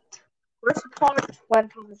part? Where's the part when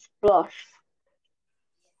Thomas blushed?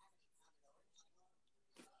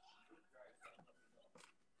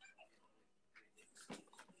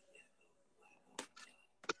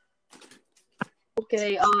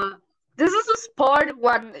 Okay, this is the part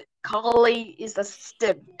when Carly is a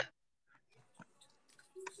simp.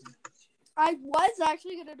 I was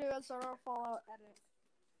actually gonna do a sort of Fallout edit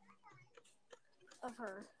of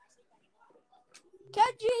her.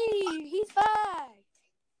 Kenji, he's back.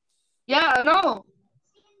 Yeah, I know.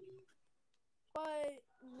 But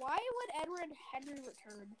why would Edward and Henry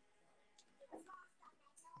return?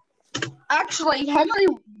 Actually, Henry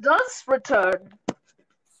does return.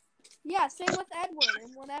 Yeah, same with Edward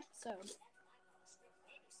in one episode.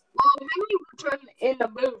 Well, Henry returned in the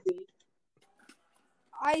movie.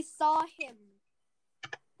 I saw him.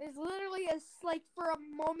 There's literally like for a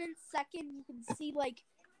moment, second, you can see like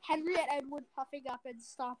Henry and Edward puffing up and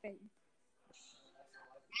stopping.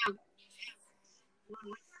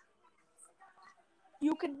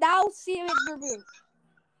 You can now see him in the movie.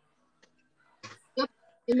 Yep,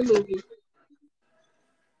 in the movie.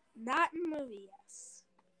 Not in the movie, yes.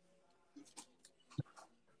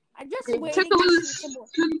 I'm just Okay, waiting take a to see some more.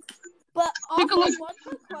 But take a also, look. one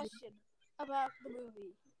quick question about the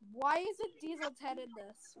movie. Why isn't Diesel 10 in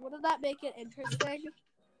this? Wouldn't that make it interesting?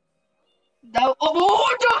 No,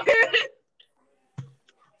 don't hit it!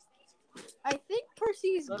 I think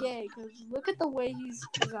Percy's gay, because look at the way his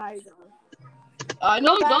eyes are. I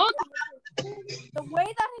know, dog. The way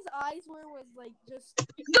that his eyes were was like just...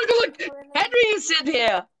 Look, Henry is in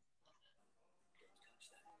here.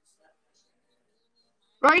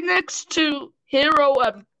 Right next to Hero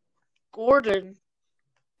and Gordon.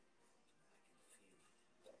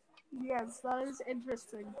 Yes, that is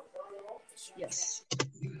interesting. Yes.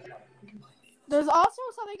 There's also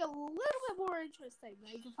something a little bit more interesting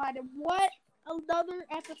that you can find in another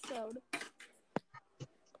episode.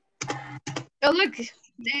 Oh, look.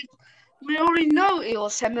 We already know it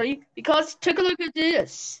was Henry because take a look at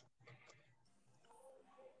this.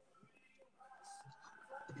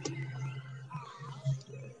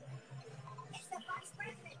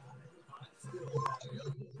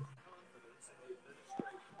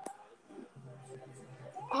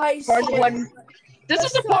 Part one. This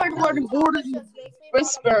is the part where Gordon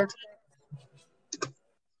whispered.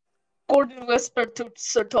 Gordon whispered to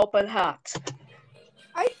Sir Top and Hat.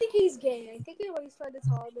 I think he's gay. I think what he's trying to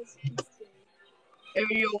tell him is he's gay.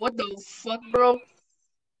 Hey, yo, what the fuck, bro?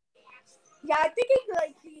 Yeah, I think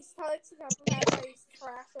he's telling Sir Top and Hat that he's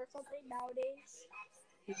trash or something nowadays.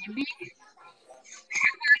 Maybe.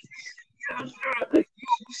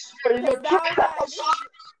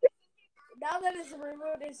 Now that his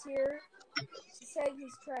remote is here, she said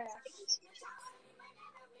he's trash.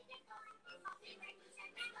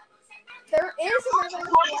 There is another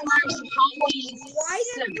question. Why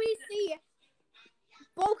didn't we see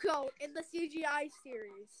Boko in the CGI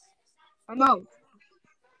series? I know.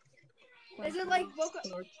 Is it like Boko?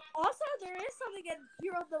 Also, there is something in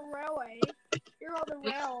Hero of the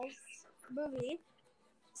Rails movie.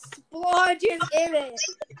 Splodge is in it.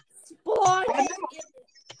 Splodge is in it.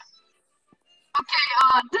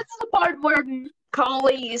 Okay, this is the part where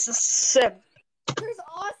Carly is a simp. There's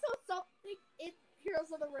also something in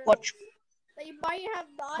Heroes of the Rails What? that you might have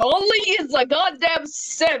not. Carly is a goddamn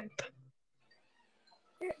simp.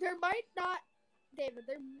 There might not, David.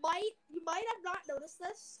 You might have not noticed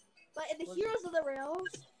this, but in the Heroes of the Rails,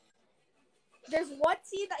 there's one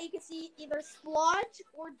scene that you can see either Splodge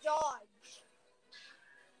or Dodge.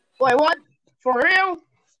 Wait, what? For real?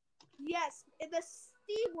 Yes, in the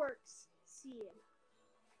Steamworks scene.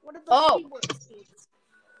 One of the Steamworks scenes.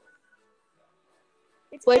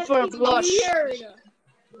 It's Wait for a blush. Weird.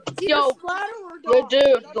 It's Yo, either Splatter or Dodge.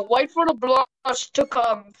 dude, the wait for the blush to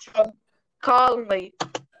come from Carly.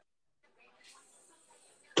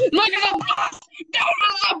 Look at the blush! There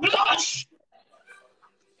is a blush!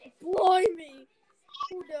 Blimey.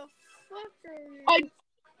 Who the fuck are you?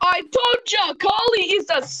 I told ya, Kali is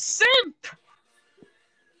a simp.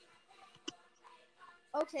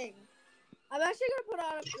 Okay. I'm actually gonna put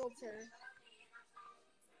on a filter.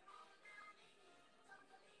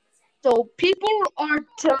 So people are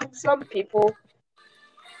telling some people.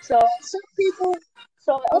 So some people.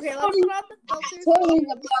 So Okay, let's everybody put on the filter. telling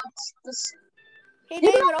about this. Hey,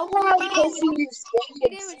 You David, know open how your mouth. Casey is Hey,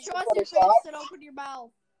 David, show us your face and open your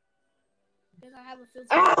mouth. Because I have a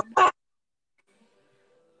filter on.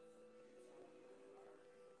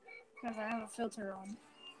 Because I have a filter on.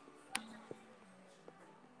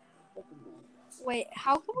 Wait,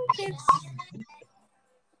 how can we get...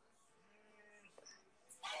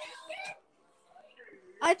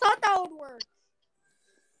 I thought that would work.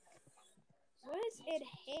 What is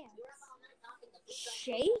enhance?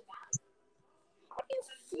 Shape? How do you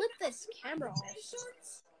flip this camera off?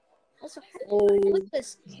 Also, how do you flip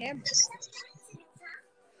this camera?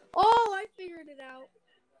 Oh, I figured it out.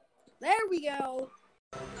 There we go.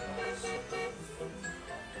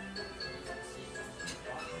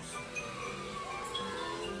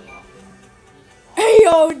 Hey,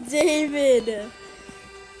 yo, David.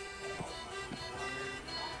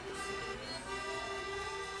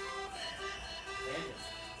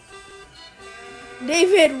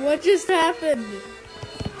 David, what just happened?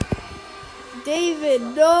 David,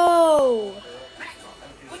 no!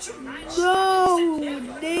 No,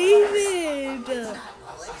 David!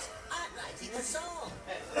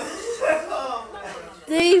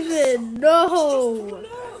 David, no!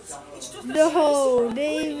 No,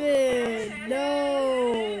 David,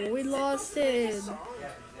 no! We lost him.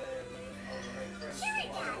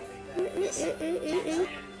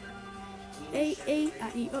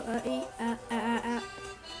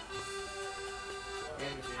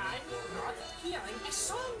 Hearing a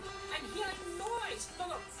song and hearing noise. No,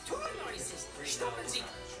 two noises. Stoppen Sie.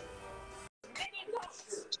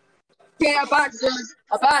 Yeah, back, guys.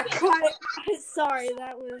 I'm back. Sorry,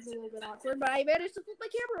 that was a little bit awkward, but I managed to flip my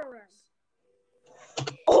camera around.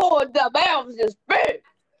 Oh, the mouse is big.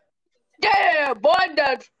 Yeah, boy,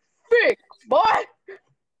 that's big, boy.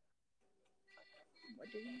 What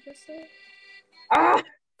did you just say?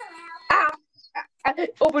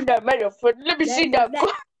 Open that menu for. Let me see that.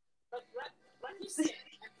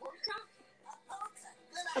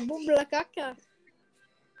 A boom la caca.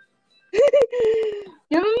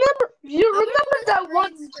 You remember that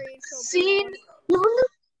one scene? You remember?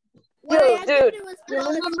 What I had to dude, do was you put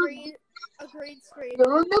on remember? a green screen. You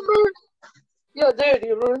remember? Yo, dude,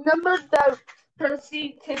 you remember that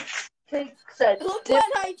Percy takes a Look dip?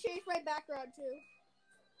 what I changed my background to.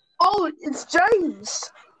 Oh, it's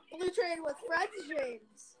James. Blue Train with Friends,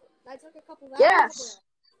 James. I took a couple of Yes.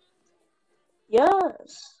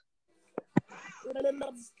 Yes.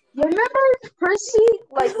 You remember Percy,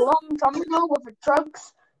 like, long time ago with the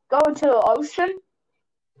trucks going to the ocean?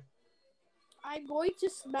 I'm going to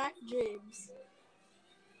smack James.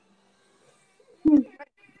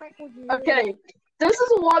 Okay, this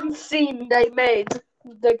is one scene they made.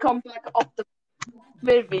 They come back up the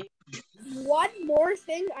movie. One more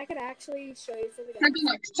thing I could actually show you for the guy.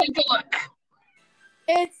 Take a look.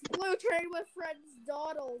 It's Blue Train with Friends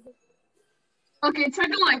Donald. Okay, take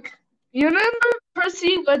a look. You remember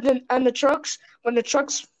Percy and the trucks, when the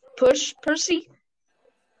trucks push Percy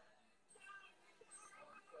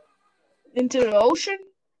into the ocean?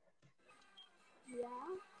 Yeah.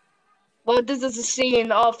 Well, this is a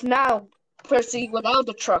scene of now Percy without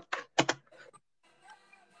the truck.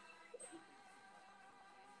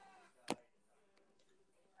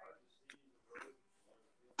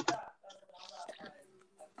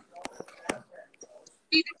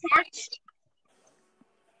 See the parts?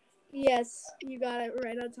 Yes, you got it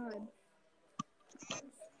right on time.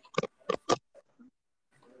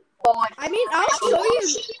 Boy. I mean, I'll show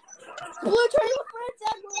you. Blue Train with Friends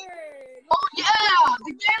Edward. Oh yeah,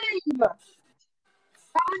 the game.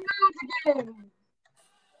 I know the game.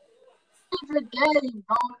 Favorite game,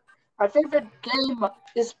 huh? My favorite game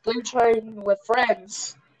is Blue Train with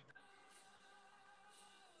Friends.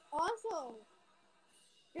 Also,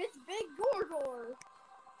 it's Big Gorgor.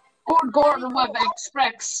 Gordon Web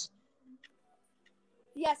Express.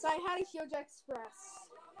 Yes, I had a huge Express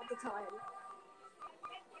at the time.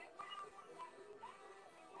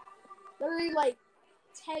 Literally like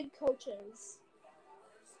 10 coaches.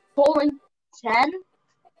 Pulling 10?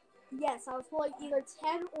 Yes, I was pulling either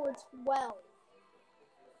 10 or 12.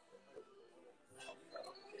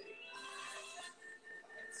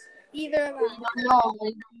 Either of that. No. Either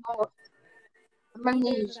of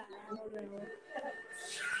that. I don't know.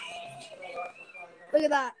 Look at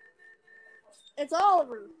that. It's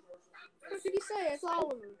Oliver. What can you say? It's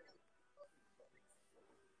Oliver.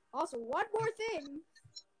 Also, one more thing.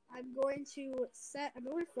 I'm going to set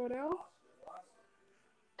another photo.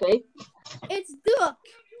 Okay. It's Duck.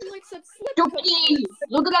 Like some slip Ducky!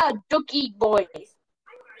 Look at that Ducky boy.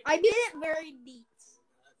 I made it very neat.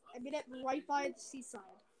 I made it right by the seaside.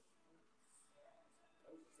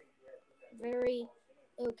 Very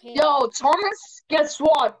okay. Yo, Thomas, guess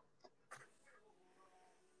what?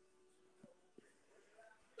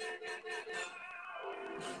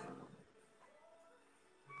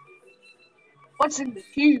 What's in the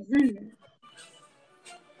TV?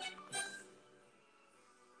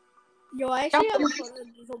 Yo, I actually have a photo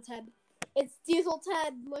of Diesel 10. It's Diesel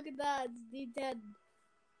 10. Look at that. It's D10.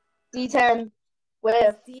 D10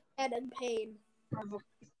 with D10 and pain.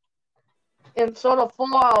 in sort of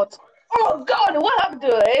Fallout. Oh god, what happened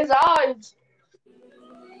to his eyes?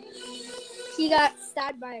 He got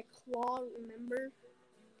stabbed by a claw, remember?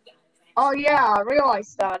 Oh yeah, I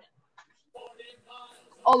realized that.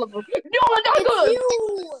 Oliver. No, not It's good!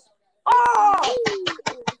 you! Oh!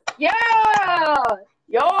 Yeah!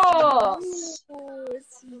 Yes! Oh,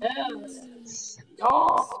 it's you. Yes!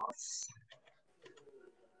 Yes!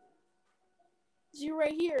 It's you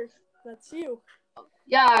right here. That's you.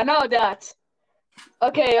 Yeah, I know that.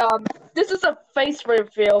 Okay, this is a face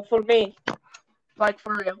reveal for me. Like,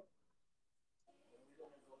 for real.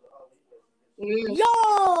 Yes.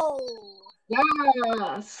 Yo!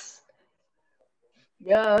 Yes!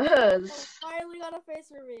 Yes! Finally got a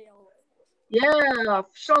face reveal. Yeah,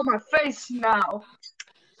 show my face now.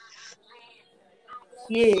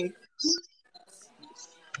 Yeah.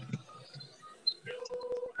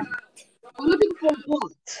 I'm looking for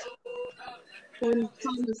what? When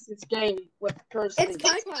Thomas is gay with Percy. It's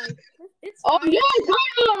Kai Kai. It's Oh Kai. yeah,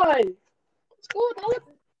 Kai! What's going on?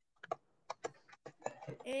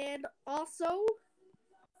 And also,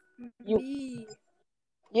 You. me.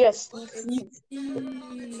 Yes. It's You.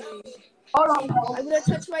 me. Hold on. I'm gonna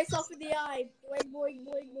touch myself in the eye. Boing, boing,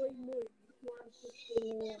 boing, boing, boing.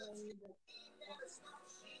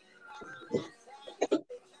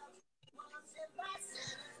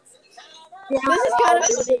 This is kind of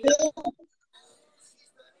funny.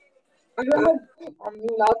 I'm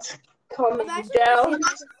not coming I'm down.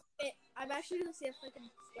 actually gonna see if I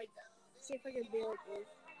can be like this.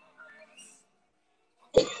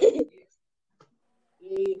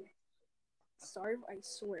 Sorry, I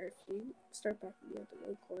swear, if you start backing me up in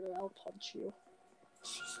the corner, I'll punch you.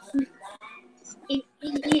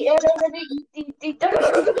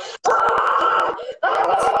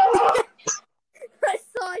 I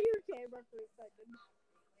saw your camera for a second.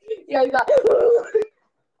 Yeah, you got.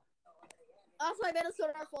 Also, I made a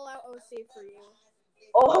Sonar Fallout OC for you.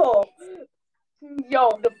 Oh,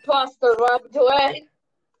 yo, the plaster rubbed away.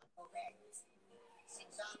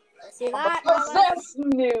 See that? That's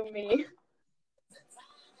new me.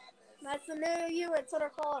 That's the new you in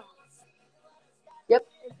Sonar Fallout. Yep.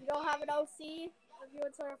 If you don't have an OC of you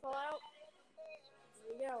in Sonar Fallout,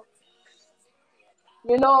 there you go.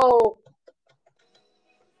 You know.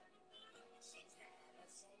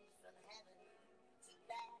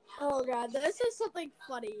 Oh god, this is something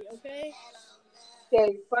funny, okay?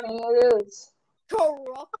 Okay, funny it is.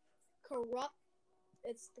 Corrupt.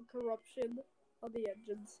 It's the corruption of the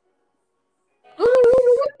engines.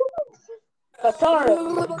 Katara.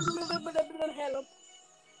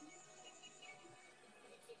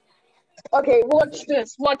 Okay, watch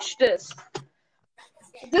this. Watch this.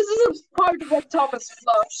 This is a part of Thomas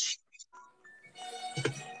Flush.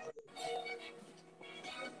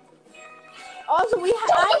 Also, I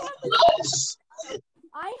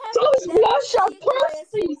have Thomas never Flush on seen Kaya's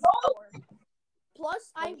Percy. face before.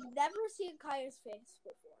 Plus, I've never seen Kaya's face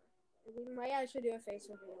before. We might actually do a face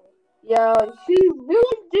reveal. Yeah, you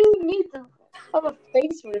really do need to have a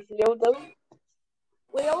face reveal, though.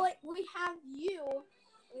 We have you.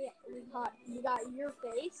 We got your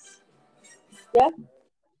face. Yeah.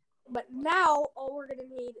 But now all we're gonna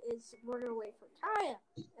need is we're gonna wait for Kaya,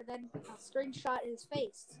 and then a screenshot his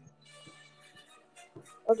face.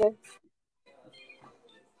 Okay.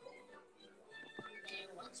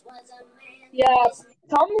 Yeah,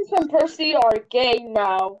 Thomas and Percy are gay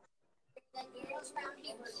now.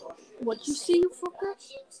 What you see, you fucker?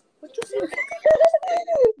 What you see, you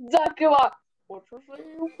fucker? Exactly what? What you say,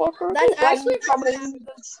 you fucker? That's actually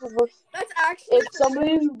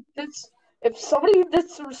if somebody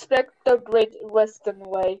disrespect the Great Western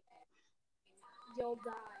Way, you'll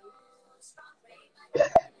die.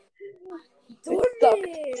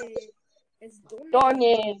 It's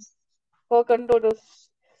Donnie. Welcome to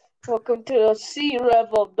the sea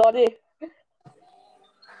level, Donnie.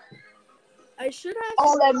 I should have.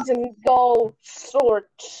 All engines go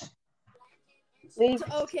short. Leave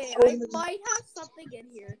Okay, I short. might have something in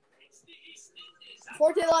here.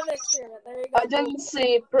 1411 experiment. There you go. I didn't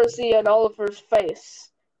see Percy and Oliver's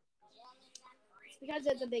face. Because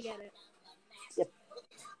it's a big edit. Yep.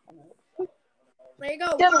 There you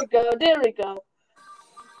go. There we go. There we go.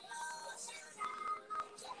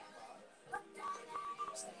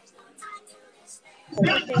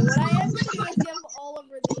 Okay, what I am going to do is give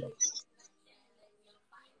Oliver the...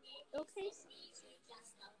 Okay.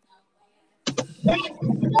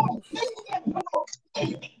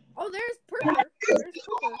 Oh, there's Purper. There's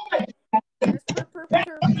Purper. There's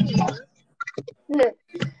Purper.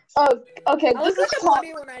 Oh, okay. I look like a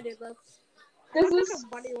bunny when I do this. This like is a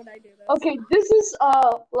bunny when I do this. okay. This is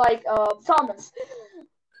Thomas.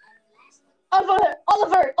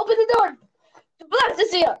 Oliver, open the door. The blast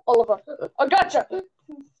is here. Oliver, I gotcha.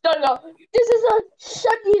 No. This is a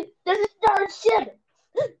shut. This is our ship.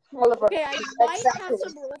 Oliver. Okay, I might have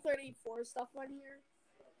some Rule 34 stuff on here.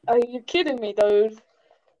 Are you kidding me, dude?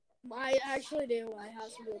 I actually do. I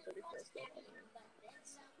have some Rule 34 stuff on here.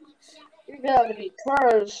 You're gonna be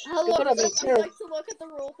cursed. Hello, You're gonna be I cursed. like to look at the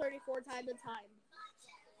Rule 34 time to time.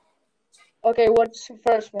 Okay, what's the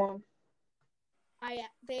first one?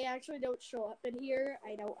 They actually don't show up in here.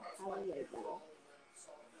 I don't have a label.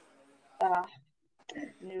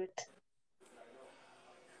 Knew it.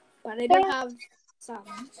 But I do have some.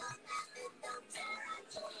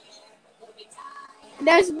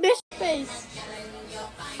 There's Miss Face.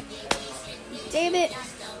 Damn it.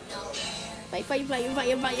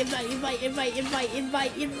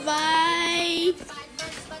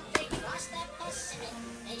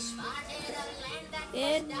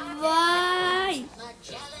 Invite.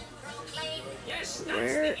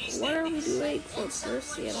 What are we doing for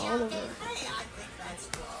Percy and Oliver?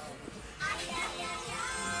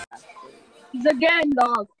 He's a gang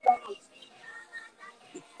dog.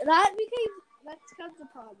 That's kind of the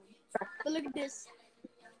problem. But look at this.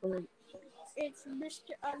 It's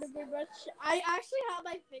Mr. Oliver Rush. I actually have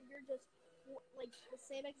my finger just like the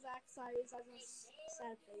same exact size as a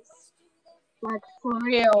sad face. Like for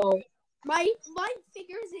real. My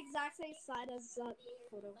finger is the exact same size as that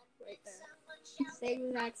photo right there. Same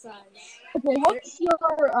exact size. Okay,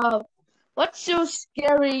 what's your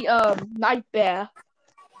scary nightmare?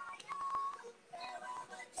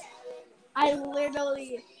 I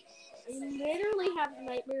literally have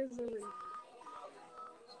nightmares every night.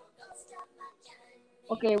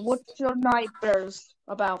 Okay, what's your nightmares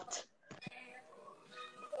about?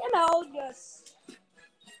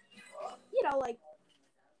 Like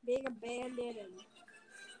being abandoned and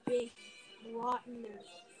being rotten and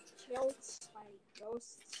killed by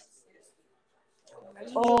ghosts.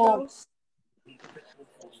 Oh. Ghosts.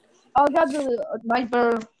 I got the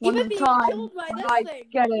nightmare one Even being time. killed by this I thing.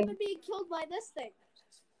 get it. Even being killed by this thing.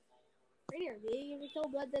 Right here, being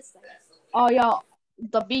killed by this thing. Oh yeah,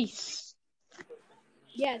 the beast.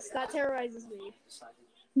 Yes, that terrorizes me.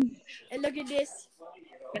 And look at this.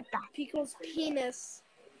 Pico's penis.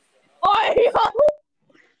 Oh yeah.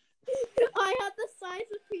 I had the size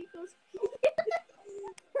of Pico's penis.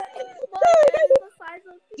 My head is the size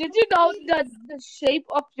of Pico's Did you know penis. that the shape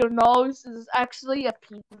of your nose is actually a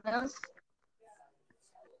penis?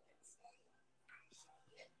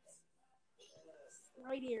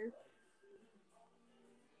 Right here.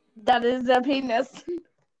 That is a penis.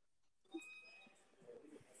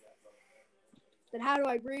 Then how do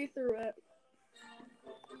I breathe through it?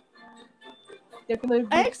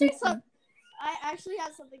 I actually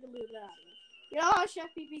have something to do with that. You know how Chef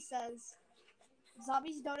PP says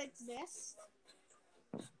zombies don't exist?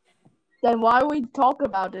 Then why we talk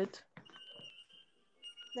about it?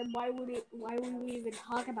 Then why would we even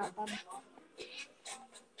talk about them?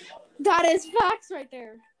 That is facts right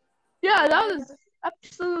there. Yeah, that is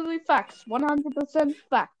absolutely facts. 100%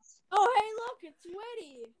 facts. Oh, hey, look, it's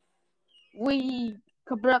Witty. We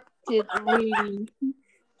corrupted Weedy.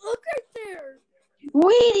 Look right there.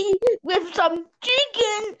 Weedy with some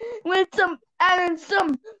chicken, and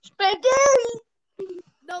some spaghetti.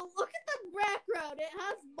 No, look at the background. It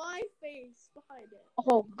has my face behind it.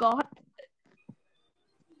 Oh God.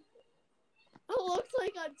 It looks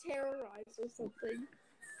like I'm terrorized or something.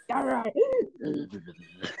 Alright.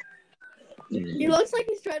 He looks like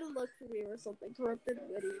he's trying to look for me or something. Corrupted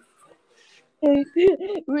Witty.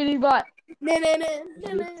 Really what?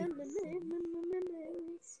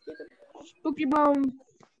 Spooky Mom,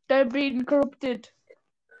 they're being corrupted.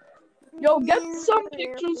 Yo, get some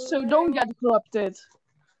pictures so don't get corrupted.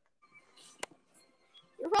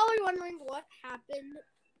 You're probably wondering what happened.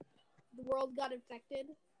 The world got infected.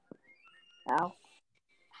 How?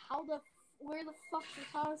 How the where the fuck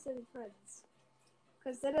are Thomas and friends?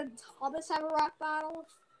 Because didn't Thomas have a rap battle?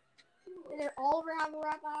 Didn't Oliver have a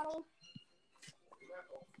rap battle?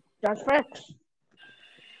 That's facts.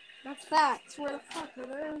 That's facts. Where the fuck are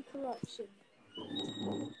there corruption?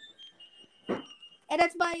 And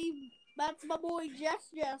that's my boy Jess.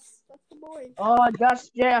 That's the boy. Oh,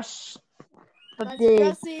 that's yes. That's The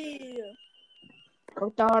Jesse.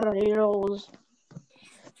 Qatar Heroes.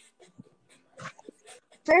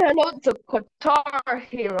 Say hello to Qatar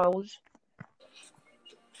Heroes.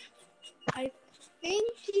 I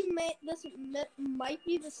think this might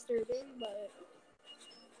be disturbing, but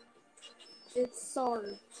it's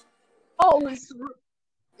sorry. Oh,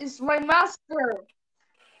 it's my master.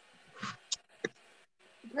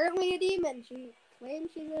 Apparently a demon. She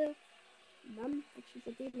claims she's a nun, but she's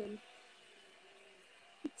a demon.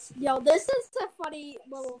 Yo, this is a funny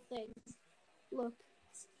little thing. Look.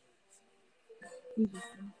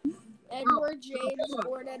 Edward James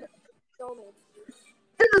Gordon Donald.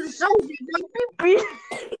 This is so creepy.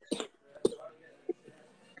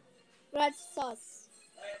 That's sus.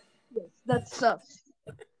 Yes, that's sus.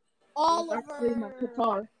 Actually, my Oliver.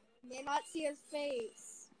 Qatar. May not see his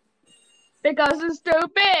face. Because it's too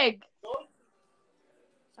big.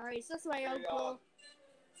 Sorry, it's just my uncle.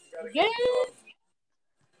 Yeah.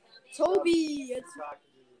 Toby. It's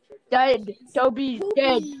Dead. Toby's Toby.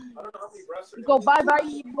 dead. You go bye-bye,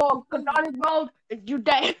 you go Qatar mode, and you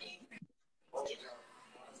dead.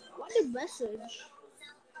 What a message.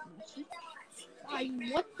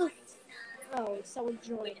 What the? Oh, someone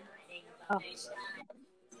joined. Oh.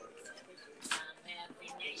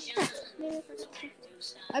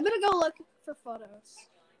 I'm gonna go look for photos.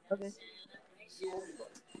 Okay.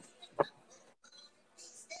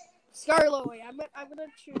 Scarloy. I'm gonna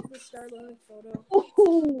choose the Scarloy photo.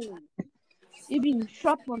 Ooh. You're being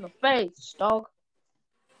shot on the face, dog.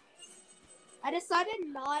 I decided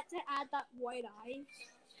not to add that white eye.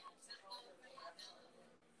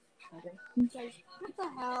 Okay. Because what the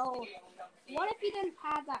hell? What if he didn't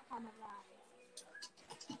have that kind of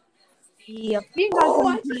eye? Yeah, think Oh,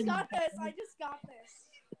 I I can just got this.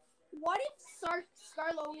 What if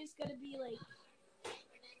Scarloy is gonna be like,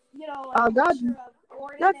 you know, like a that's picture of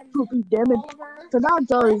Gordon that's and poopy, damn it. Oliver? So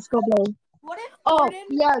that's always going. What if Oh, Gordon?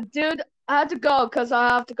 yeah, dude, I had to go because I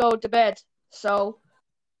have to go to bed. So,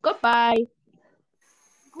 goodbye.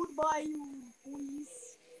 Goodbye, you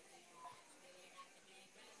boys.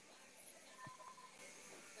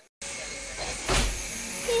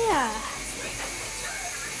 Yeah.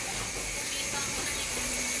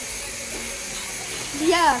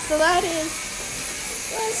 Yeah, so that is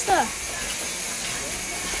stuff.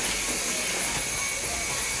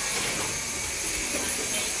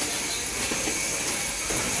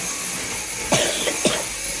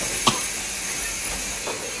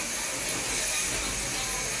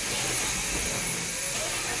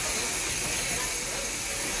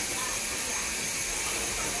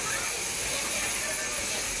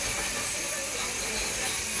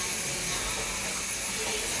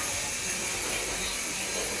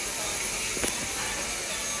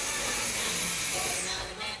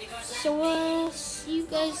 So, see you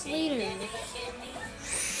guys later.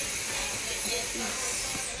 Peace.